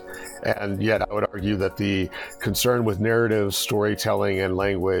ways. And yet I would argue that the concern with narrative, storytelling, and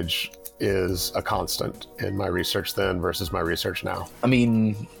language is a constant in my research then versus my research now. I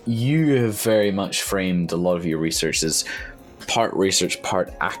mean, you have very much framed a lot of your research as part research,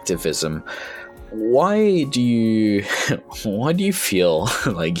 part activism. Why do you feel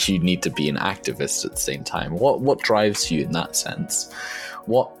like you need to be an activist at the same time? What drives you in that sense?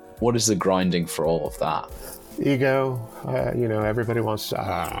 What is the grinding for all of that? Ego. Everybody wants to,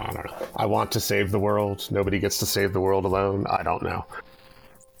 I don't know. I want to save the world. Nobody gets to save the world alone. I don't know.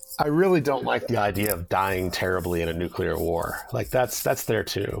 I really don't like the idea of dying terribly in a nuclear war. That's there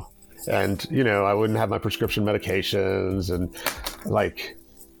too. And, I wouldn't have my prescription medications and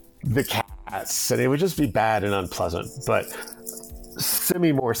the cats, and it would just be bad and unpleasant. But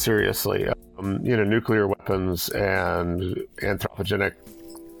more seriously, nuclear weapons and anthropogenic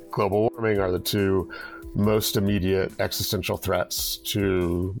global warming are the two most immediate existential threats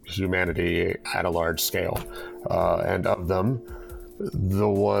to humanity at a large scale. And of them, the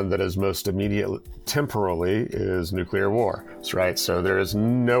one that is most immediate temporally is nuclear war, right? So there is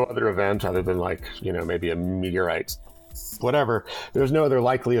no other event other than maybe a meteorite, whatever. There's no other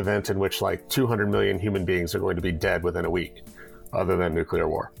likely event in which 200 million human beings are going to be dead within a week other than nuclear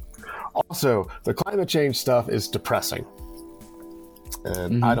war. Also, the climate change stuff is depressing.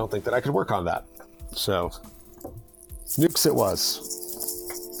 And I don't think that I could work on that. So, nukes it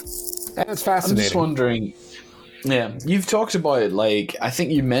was. And it's fascinating. I'm just wondering, you've talked about it, I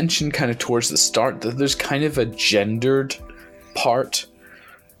think you mentioned kind of towards the start that there's kind of a gendered part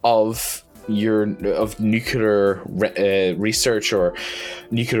of nuclear research or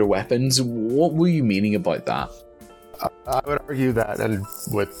nuclear weapons. What were you meaning about that? I would argue that, and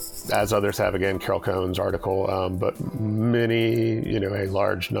with, as others have, again, Carol Cohn's article, but many, a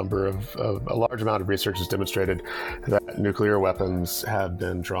large amount of research has demonstrated that nuclear weapons have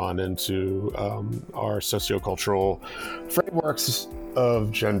been drawn into our sociocultural frameworks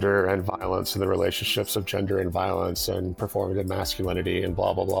of gender and violence, and the relationships of gender and violence and performative masculinity and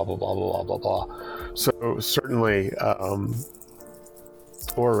blah, blah, blah, blah, blah, blah, blah, blah. So certainly,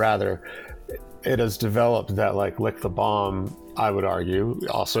 or rather, it has developed that, like, Lick the Bomb, I would argue,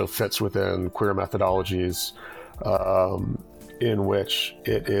 also fits within queer methodologies, in which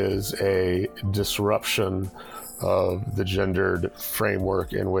it is a disruption of the gendered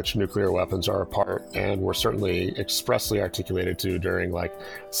framework in which nuclear weapons are a part, and were certainly expressly articulated to during, like,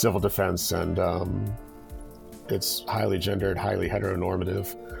 civil defense, and it's highly gendered, highly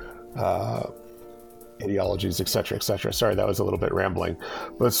heteronormative ideologies, etc., etc. Sorry, that was a little bit rambling,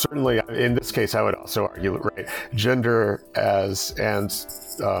 but certainly in this case, I would also argue, right, gender and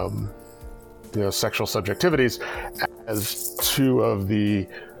sexual subjectivities as two of the,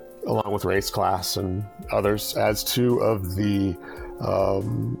 along with race, class, and others, as two of the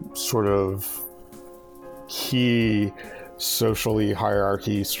sort of key social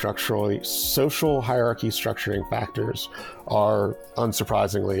hierarchy structuring factors are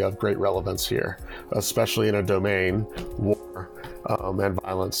unsurprisingly of great relevance here, especially in a domain, war and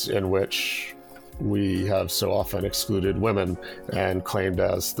violence, in which we have so often excluded women and claimed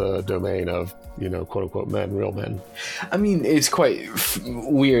as the domain of, quote unquote, men, real men. I mean, it's quite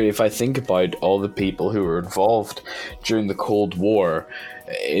weird if I think about all the people who were involved during the Cold War.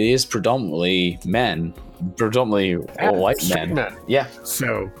 It is predominantly men, predominantly all white men. Yeah.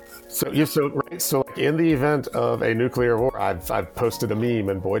 So like, in the event of a nuclear war, I've posted a meme,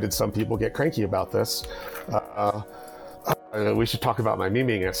 and boy, did some people get cranky about this. We should talk about my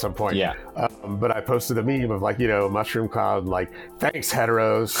memeing at some point. Yeah. But I posted a meme of, like, mushroom cloud, like, thanks,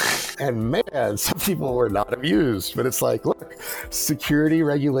 heteros. And man, some people were not amused. But it's like, look, security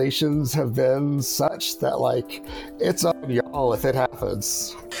regulations have been such that, like, it's on y'all if it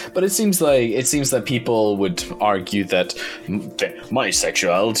happens. But it seems that people would argue that my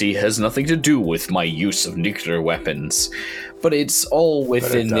sexuality has nothing to do with my use of nuclear weapons. But it's all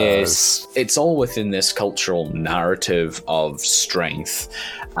within this. It's all within this cultural narrative of strength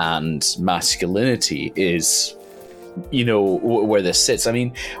and masculinity. Is, where this sits. I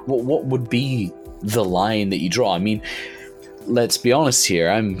mean, what would be the line that you draw? I mean, let's be honest here.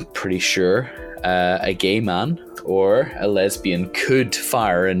 I'm pretty sure a gay man or a lesbian could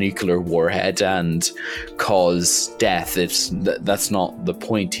fire a nuclear warhead and cause death. That's not the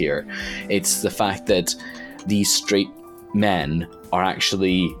point here. It's the fact that these straight men are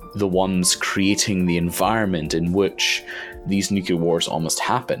actually the ones creating the environment in which these nuclear wars almost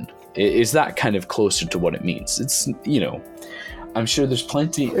happen. Is that kind of closer to what it means? It's, I'm sure there's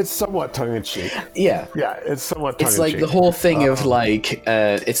plenty. It's somewhat tongue-in-cheek. Yeah. Yeah, it's somewhat tongue-in-cheek. It's like the whole thing of like,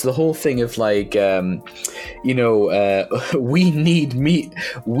 we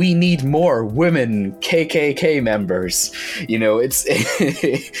need more women KKK members. It's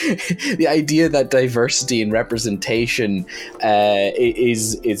the idea that diversity and representation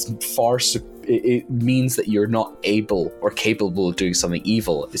is far superior. It means that you're not able or capable of doing something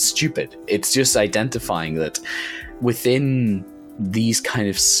evil. It's stupid. It's just identifying that within these kind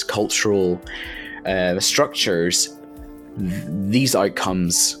of cultural structures, these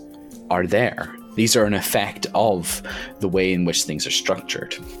outcomes are there. These are an effect of the way in which things are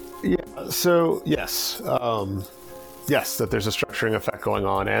structured. Yeah. So yes, that there's a structuring effect going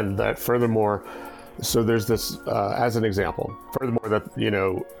on, and that furthermore, so there's this as an example. Furthermore, that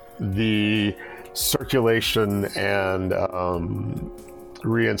the circulation and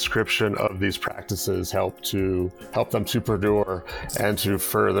reinscription of these practices help them to perdure and to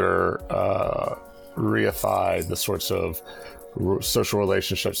further reify the sorts of social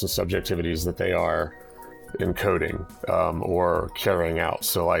relationships and subjectivities that they are encoding or carrying out.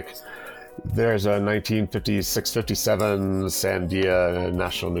 So, like, there's a 1956-57 Sandia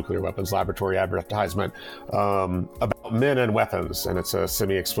National Nuclear Weapons Laboratory advertisement about men and weapons, and it's a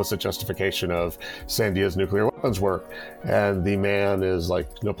semi-explicit justification of Sandia's nuclear weapons work. And the man is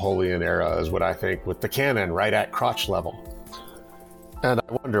like Napoleon era, is what I think, with the cannon right at crotch level. And I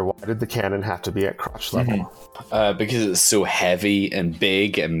wonder, why did the cannon have to be at crotch level? Because it's so heavy and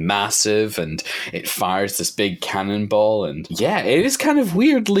big and massive, and it fires this big cannonball, and yeah, it is kind of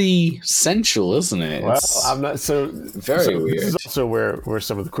weirdly sensual, isn't it? Well, I'm not so very weird. This is also where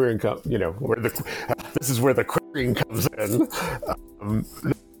some of the queering this is where the queering comes in.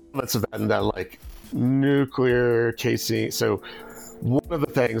 That's that, like nuclear casing. So one of the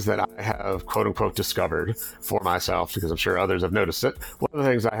things that I have quote unquote discovered for myself, because I'm sure others have noticed it, one of the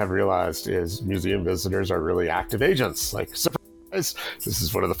things I have realized is museum visitors are really active agents. Like, surprise, this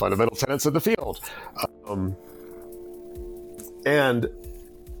is one of the fundamental tenets of the field. And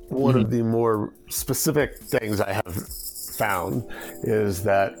one of the more specific things I have found is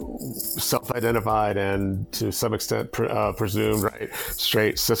that self-identified and to some extent presumed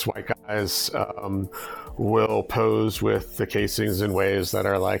straight cis white guys will pose with the casings in ways that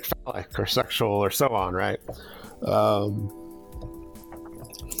are like phallic or sexual or so on, right?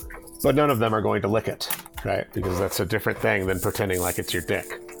 But none of them are going to lick it, right? Because that's a different thing than pretending like it's your dick.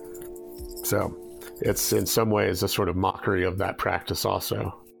 So it's in some ways a sort of mockery of that practice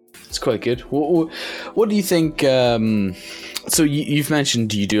also. It's quite good. What do you think? So you've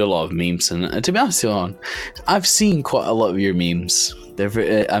mentioned you do a lot of memes, and to be honest, I've seen quite a lot of your memes. They're,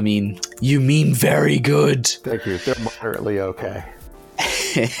 you meme very good. Thank you. They're moderately okay.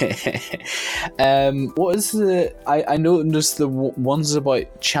 What is the? I noticed the ones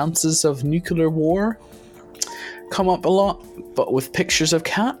about chances of nuclear war come up a lot, but with pictures of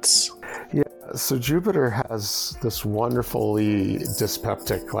cats. Yeah, so Jupiter has this wonderfully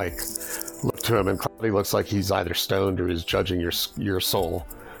dyspeptic look to him, and Cloudy looks like he's either stoned or he's judging your soul.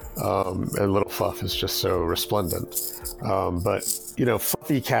 And Little Fluff is just so resplendent. But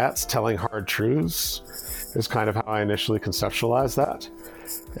fluffy cats telling hard truths is kind of how I initially conceptualized that.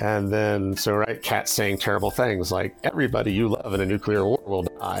 And then, cats saying terrible things like, everybody you love in a nuclear war will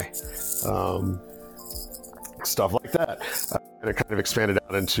die. Stuff like that. And it kind of expanded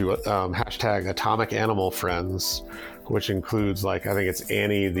out into hashtag Atomic Animal Friends, which includes, I think it's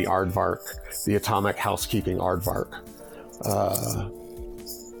Annie the Aardvark, the Atomic Housekeeping Aardvark.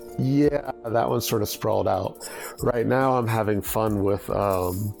 Yeah, that one's sort of sprawled out. Right now I'm having fun with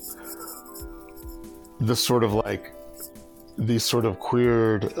these sort of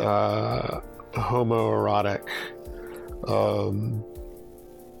queered homoerotic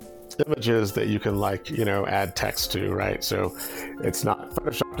images that you can add text to, right? So it's not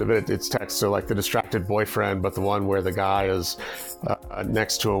photoshopped, but it's text. So the distracted boyfriend, but the one where the guy is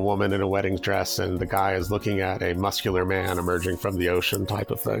next to a woman in a wedding dress and the guy is looking at a muscular man emerging from the ocean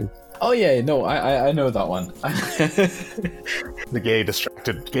type of thing. Oh yeah, no, I know that one. The gay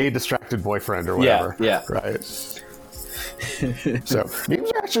distracted boyfriend or whatever. Yeah. Right. So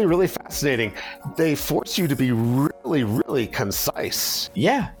memes are actually really fascinating. They force you to be really, really concise.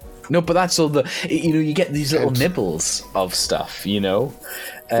 Yeah. No, but that's all you get these little nibbles of stuff, Yes.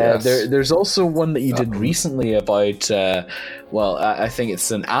 There's also one that you did recently about, I think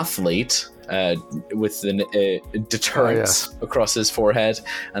it's an athlete with the deterrent across his forehead,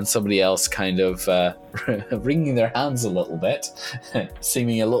 and somebody else kind of wringing their hands a little bit,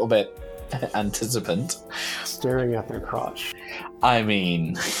 seeming a little bit anticipant. Staring at their crotch. I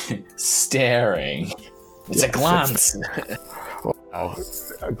mean, staring. It's a glance. Wow.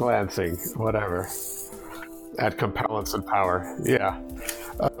 Glancing, whatever. Add compellence and power. Yeah.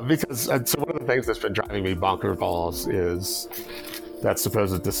 Because so one of the things that's been driving me bonker balls is that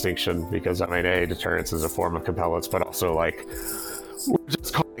supposed distinction, because deterrence is a form of compellence, but also we're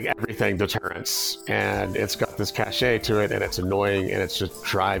just calling everything deterrence, and it's got this cachet to it, and it's annoying, and it's just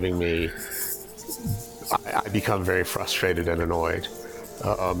driving me. I become very frustrated and annoyed.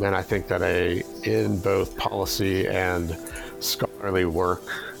 And I think that in both policy and scholarly work,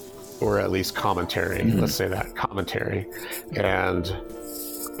 or at least commentary, let's say that, commentary and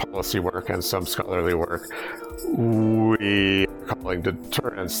policy work and some scholarly work, we are calling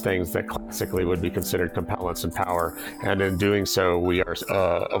deterrence things that classically would be considered compellence and power. And in doing so, we are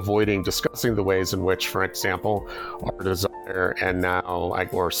avoiding discussing the ways in which, for example, our desire and now,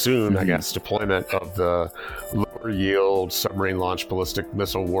 or soon, I guess, deployment of the lower yield submarine launched ballistic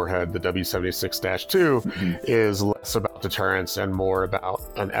missile warhead, the W76-2, is less about deterrence and more about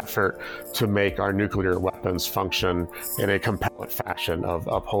an effort to make our nuclear weapons function in a compellent fashion of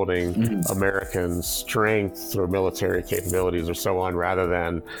upholding American strength or military capabilities or so on, rather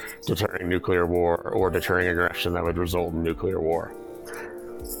than deterring nuclear war or deterring aggression that would result in nuclear war.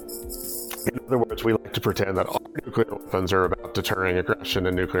 In other words, we like to pretend that our nuclear weapons are about deterring aggression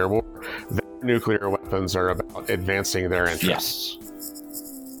and nuclear war. Their nuclear weapons are about advancing their interests.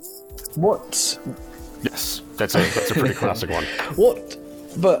 Yes. What? Yes, that's a pretty classic one. What?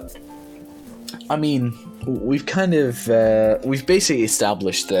 But we've kind of we've basically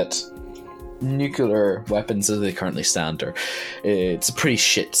established that nuclear weapons as they currently stand it's a pretty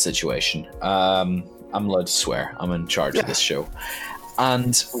shit situation. I'm allowed to swear. I'm in charge of this show,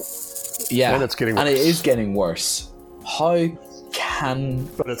 and and it's getting worse. And it is getting worse. How can.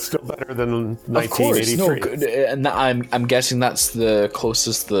 But it's still better than Of course, 1983. no, good, and I'm guessing that's the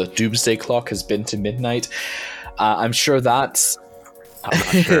closest the doomsday clock has been to midnight. I'm sure that's. I'm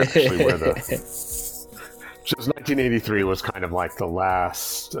not sure actually where the. Just 1983 was kind of like the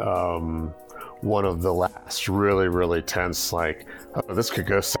last, one of the last really, really tense, like, oh, this could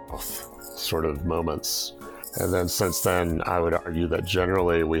go south sort of moments. And then since then, I would argue that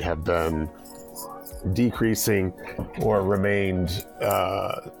generally we have been decreasing or remained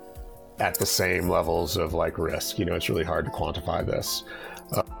at the same levels of like risk. You know, it's really hard to quantify this.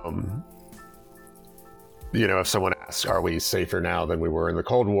 You know, if someone asks, are we safer now than we were in the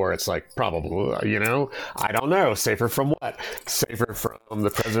Cold War? It's like, probably, you know, I don't know. Safer from what? Safer from the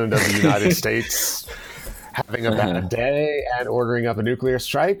President of the United States having a bad day and ordering up a nuclear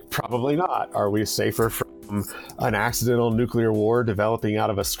strike? Probably not. Are we safer from an accidental nuclear war developing out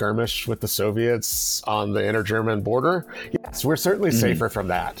of a skirmish with the Soviets on the inter-German border? Yes, we're certainly safer from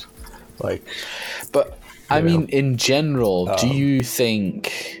that. Like, But I mean, in general, do you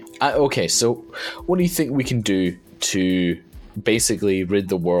think? Okay, so what do you think we can do to basically rid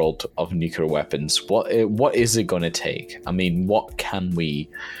the world of nuclear weapons? What is it going to take? I mean, what can we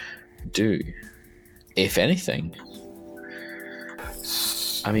do, if anything?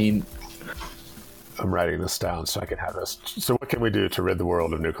 I mean, I'm writing this down so I can have this. So what can we do to rid the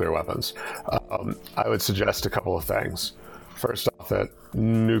world of nuclear weapons? I would suggest a couple of things. First off, that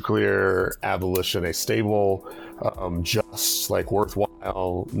nuclear abolition, a stable, just like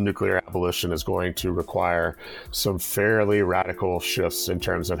worthwhile nuclear abolition, is going to require some fairly radical shifts in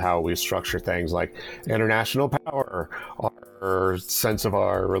terms of how we structure things like international power, our sense of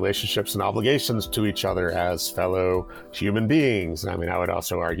our relationships and obligations to each other as fellow human beings. I mean, I would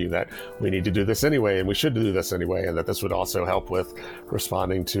also argue that we need to do this anyway, and we should do this anyway, and that this would also help with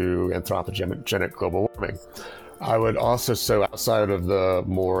responding to anthropogenic global warming. I would also, so outside of the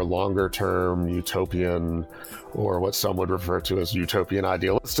more longer term utopian, or what some would refer to as utopian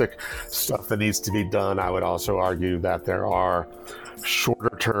idealistic stuff that needs to be done, I would also argue that there are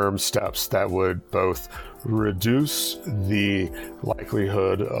shorter term steps that would both reduce the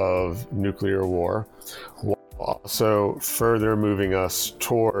likelihood of nuclear war, while also further moving us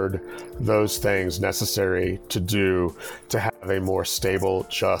toward those things necessary to do to have a more stable,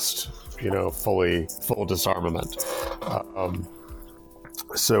 just, you know, full disarmament.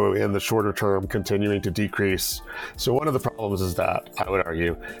 So in the shorter term, continuing to decrease. So one of the problems is that, I would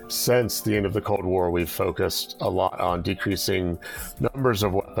argue, since the end of the Cold War, we've focused a lot on decreasing numbers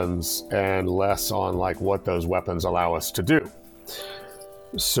of weapons and less on like what those weapons allow us to do.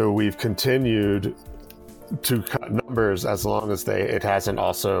 So we've continued to cut numbers as long as it hasn't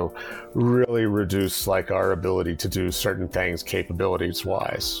also really reduced like our ability to do certain things capabilities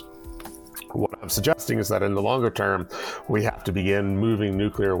wise. What I'm suggesting is that in the longer term, we have to begin moving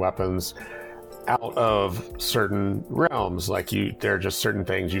nuclear weapons out of certain realms. Like there are just certain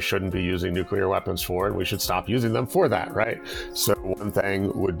things you shouldn't be using nuclear weapons for, and we should stop using them for that, right? So one thing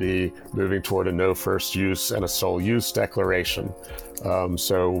would be moving toward a no first use and a sole use declaration.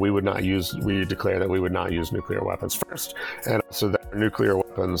 So we declare that we would not use nuclear weapons first, and also that nuclear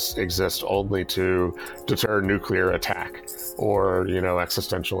weapons exist only to deter nuclear attack or, you know,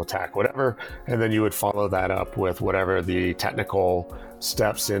 existential attack, whatever. And then you would follow that up with whatever the technical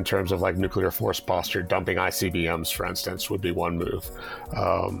steps in terms of like nuclear force posture, dumping ICBMs, for instance, would be one move.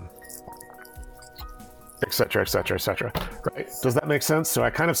 Et cetera, et cetera, et cetera, right? Does that make sense? So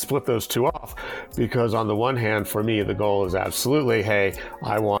I kind of split those two off because on the one hand, for me, the goal is absolutely, hey,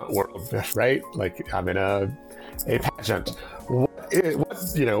 I want world, right? Like I'm in a pageant. What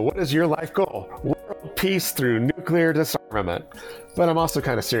is your life goal? World peace through nuclear disarmament. But I'm also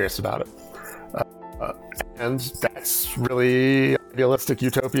kind of serious about it. And that's really idealistic,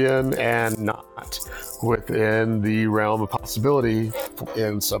 utopian, and not within the realm of possibility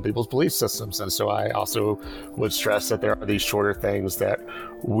in some people's belief systems. And so I also would stress that there are these shorter things that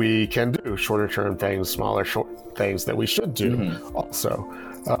we can do, shorter term things, smaller short things that we should do also.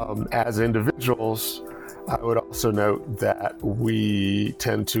 As individuals, I would also note that we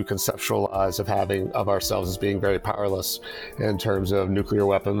tend to conceptualize of ourselves as being very powerless in terms of nuclear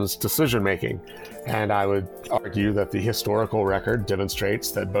weapons decision making. And I would argue that the historical record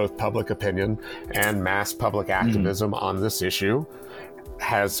demonstrates that both public opinion and mass public activism on this issue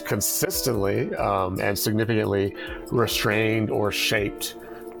has consistently and significantly restrained or shaped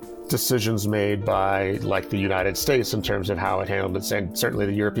decisions made by like the United States in terms of how it handled it, and certainly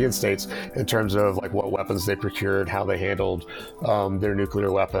the European states in terms of like what weapons they procured, how they handled their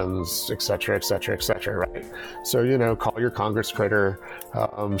nuclear weapons, et cetera, et cetera, et cetera, right? So, you know, call your Congress critter,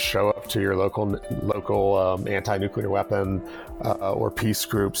 show up to your local anti-nuclear weapon or peace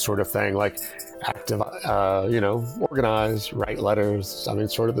group sort of thing, like active, you know, organize, write letters. I mean,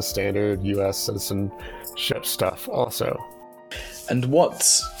 sort of the standard U.S. citizenship stuff also. And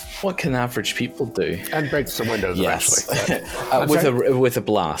what can average people do? And break some windows eventually. With a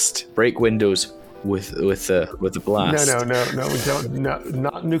blast. Break windows with a blast. No, we don't. No,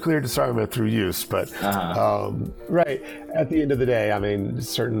 not nuclear disarmament through use, but right. At the end of the day, I mean,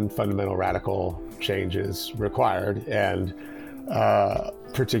 certain fundamental radical changes required, and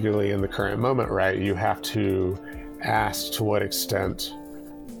particularly in the current moment, right, you have to ask to what extent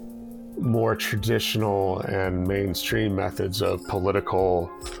more traditional and mainstream methods of political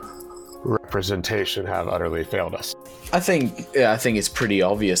representation have utterly failed us. I think it's pretty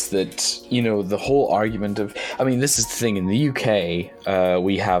obvious that, you know, the whole argument of, I mean, this is the thing, in the UK,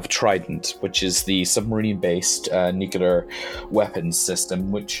 we have Trident, which is the submarine-based nuclear weapons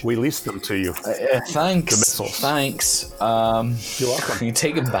system, which... We leased them to you. Thanks. The missiles. Thanks. You're welcome. You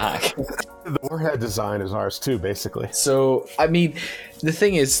take them back. The warhead design is ours too, basically. So, I mean, the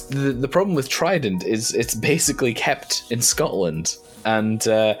thing is, the problem with Trident is it's basically kept in Scotland, and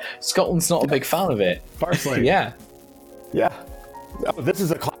Scotland's not a big fan of it. Farflame. Yeah. Yeah. Oh, this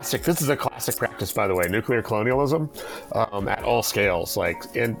is a classic. This is a classic practice, by the way. Nuclear colonialism at all scales, like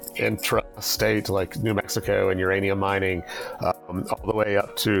intra-state, like New Mexico and uranium mining, all the way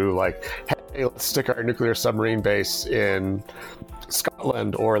up to like, hey, let's stick our nuclear submarine base in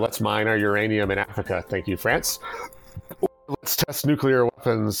Scotland, or let's mine our uranium in Africa. Thank you, France. Or let's test nuclear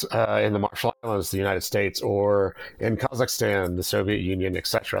weapons in the Marshall Islands, the United States, or in Kazakhstan, the Soviet Union,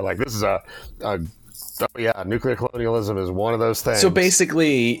 etc. Like, this is oh yeah, nuclear colonialism is one of those things. So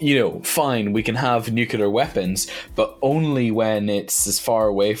basically, you know, fine, we can have nuclear weapons, but only when it's as far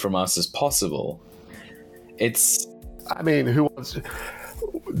away from us as possible. It's... I mean, who wants...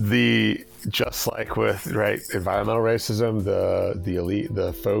 Just like with, right, environmental racism, the elite,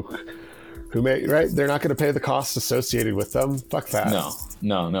 the folk who may, right, they're not going to pay the costs associated with them. Fuck that.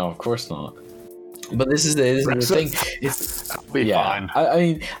 No, of course not. But this is the thing. It'll be fine. I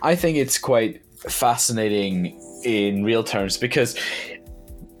mean, I think it's quite fascinating in real terms, because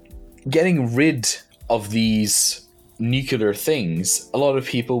getting rid of these nuclear things, a lot of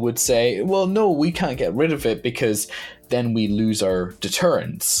people would say, well, no, we can't get rid of it because then we lose our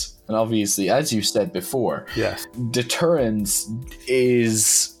deterrence. And obviously, as you said before, yes, deterrence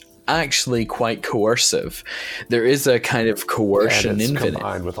is actually quite coercive. There is a kind of coercion in it,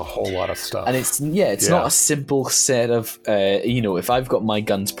 combined with a whole lot of stuff. And it's not a simple set of you know, if I've got my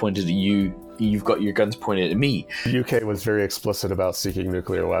guns pointed at you, you've got your guns pointed at me. The UK was very explicit about seeking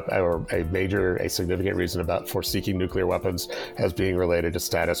nuclear weapons, or a significant reason for seeking nuclear weapons as being related to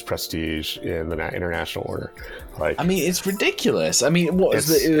status, prestige in the international order. Like, I mean, it's ridiculous. I mean, what is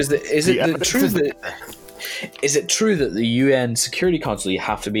it true that the UN Security Council, you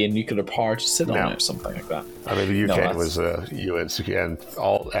have to be a nuclear power to sit on it or something like that? I mean, the UK was a UN security, and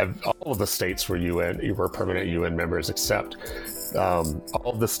all of the states were permanent UN members, except all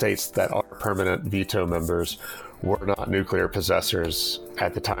of the states that are permanent veto members were not nuclear possessors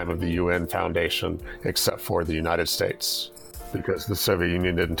at the time of the UN foundation, except for the United States, because the Soviet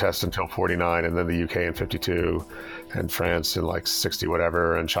Union didn't test until 49, and then the UK in 52, and France in like 60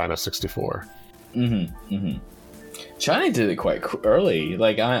 whatever, and China 64. China did it quite early.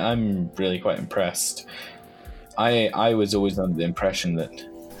 Like, I'm really quite impressed. I was always under the impression that...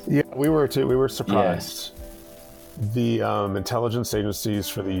 Yeah, we were too. We were surprised. Yeah. The intelligence agencies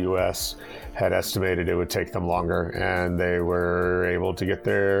for the U.S. had estimated it would take them longer, and they were able to get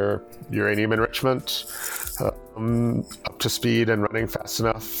their uranium enrichment up to speed and running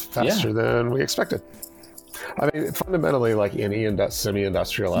faster than we expected. I mean, fundamentally, like any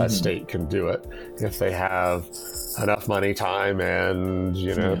semi-industrialized state can do it if they have enough money, time, and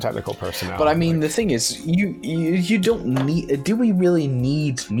technical personnel. But I mean, the thing is, you don't need. Do we really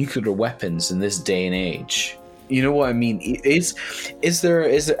need nuclear weapons in this day and age? You know what I mean? Is there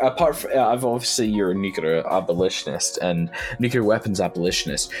apart from obviously you're a nuclear abolitionist and nuclear weapons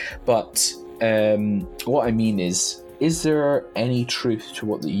abolitionist, but what I mean is there any truth to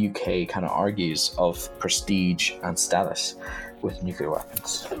what the UK kind of argues of prestige and status with nuclear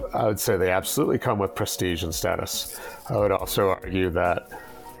weapons? I would say they absolutely come with prestige and status. I would also argue that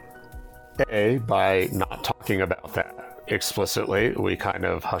by not talking about that explicitly, we kind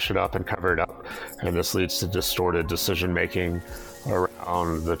of hush it up and cover it up, and this leads to distorted decision making around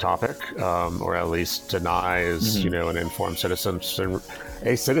around the topic, or at least denies, an informed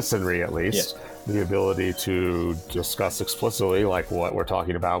citizenry at least, the ability to discuss explicitly like what we're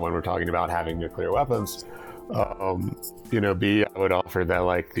talking about when we're talking about having nuclear weapons. B, I would offer that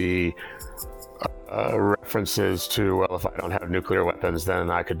like the references to, well, if I don't have nuclear weapons,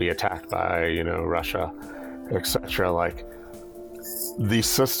 then I could be attacked by, Russia, etc. Like, the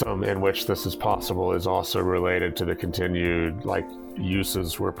system in which this is possible is also related to the continued, like,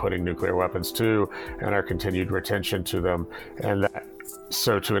 uses we're putting nuclear weapons to and our continued retention to them. And that,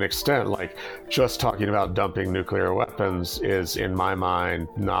 so to an extent, like, just talking about dumping nuclear weapons is, in my mind,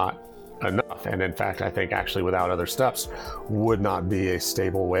 not enough. And in fact, I think actually without other steps would not be a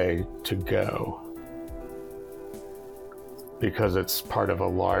stable way to go. Because it's part of a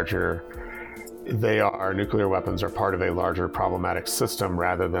larger, nuclear weapons are part of a larger problematic system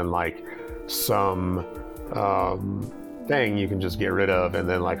rather than like some thing you can just get rid of and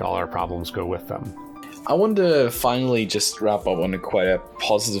then like all our problems go with them. I want to finally just wrap up on quite a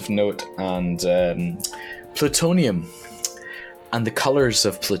positive note, and plutonium and the colors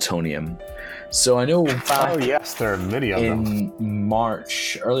of plutonium. So I know back yes, there are many of them.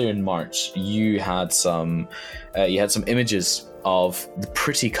 Earlier in March, you had some images of the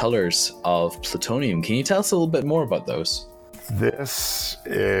pretty colors of plutonium. Can you tell us a little bit more about those? This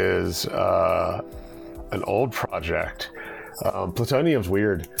is an old project. Plutonium's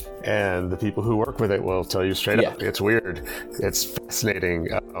weird, and the people who work with it will tell you straight up, it's weird. It's fascinating.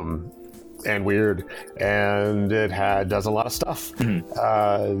 And weird, and it does a lot of stuff.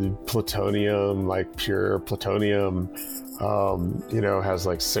 Plutonium, like pure plutonium, has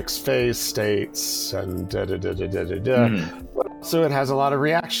like 6 phase states and but also it has a lot of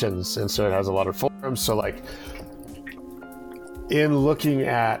reactions, and so it has a lot of forms. So like in looking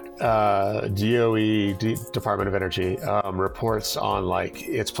at DOE, Department of Energy, reports on like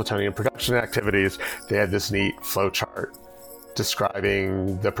its plutonium production activities, they had this neat flow chart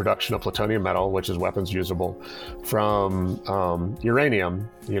describing the production of plutonium metal, which is weapons usable, from uranium,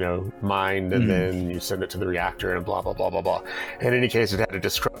 mined, and then you send it to the reactor and blah, blah, blah, blah, blah. In any case, it had a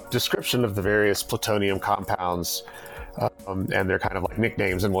description of the various plutonium compounds, and they're kind of like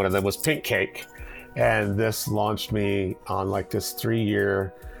nicknames, and one of them was Pink Cake. And this launched me on like this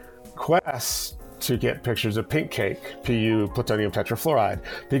 3-year quest to get pictures of Pink Cake, Pu, plutonium tetrafluoride,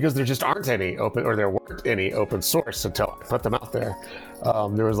 because there just aren't any open, or there weren't any open source until I put them out there.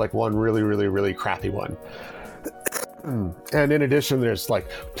 There was like one really, really, really crappy one. And in addition, there's like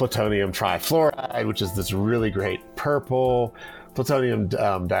plutonium trifluoride, which is this really great purple. Plutonium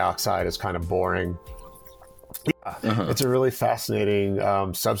dioxide is kind of boring. It's a really fascinating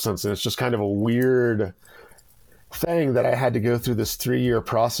substance, and it's just kind of a weird thing that I had to go through this 3-year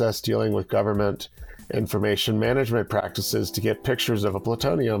process dealing with government information management practices to get pictures of a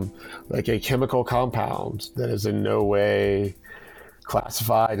plutonium, like a chemical compound that is in no way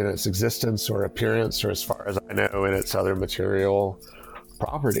classified in its existence or appearance, or as far as I know, in its other material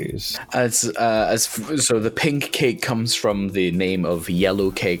properties. So the Pink Cake comes from the name of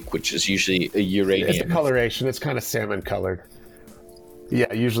yellow cake, which is usually a uranium. It's a coloration. It's kind of salmon colored.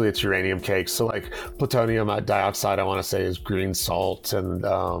 Yeah, usually it's uranium cakes. So like plutonium dioxide, I want to say, is green salt, and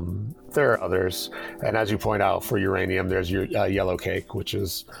there are others. And as you point out, for uranium, there's your yellow cake, which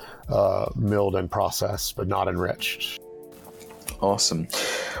is milled and processed, but not enriched. Awesome.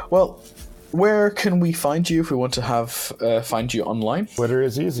 Well, where can we find you if we want to find you online? Twitter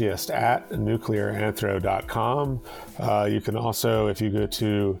is easiest, at nuclearanthro.com. You can also, if you go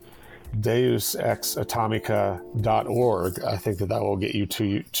to deusexatomica.org, I think that will get you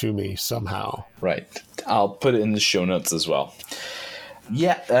to me somehow. Right. I'll put it in the show notes as well.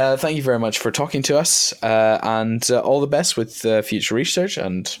 Yeah, thank you very much for talking to us, and all the best with future research,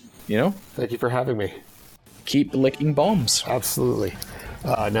 and, Thank you for having me. Keep licking bombs. Absolutely.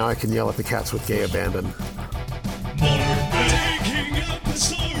 Now I can yell at the cats with gay abandon. Taking up the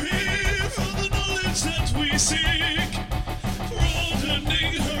story from the knowledge that we seek,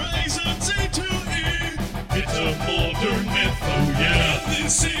 broadening horizons A to E. It's a modern myth, oh yeah. In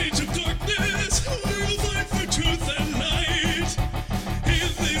this age of darkness, we'll fight for truth and light. In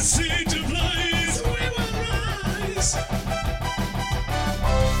this age of lies, we will rise.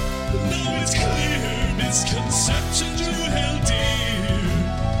 Now it's clear, misconceptions you held dear.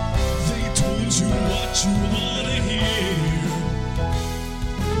 They told you what you wanna hear.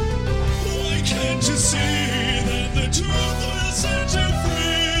 Why can't you see that the truth will set you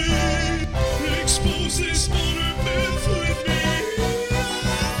free? Expose this modern myth with me.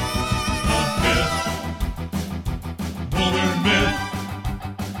 A myth. Modern myth.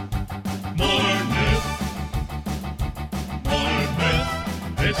 Modern myth. Modern myth.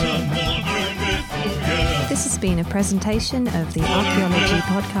 This has been a presentation of the Archaeology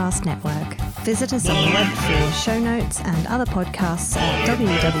Podcast Network. Visit us on the web for show notes and other podcasts at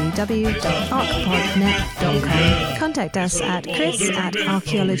www.archpodnet.com. Contact us at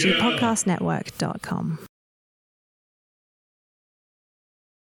chris@archaeologypodcastnetwork.com.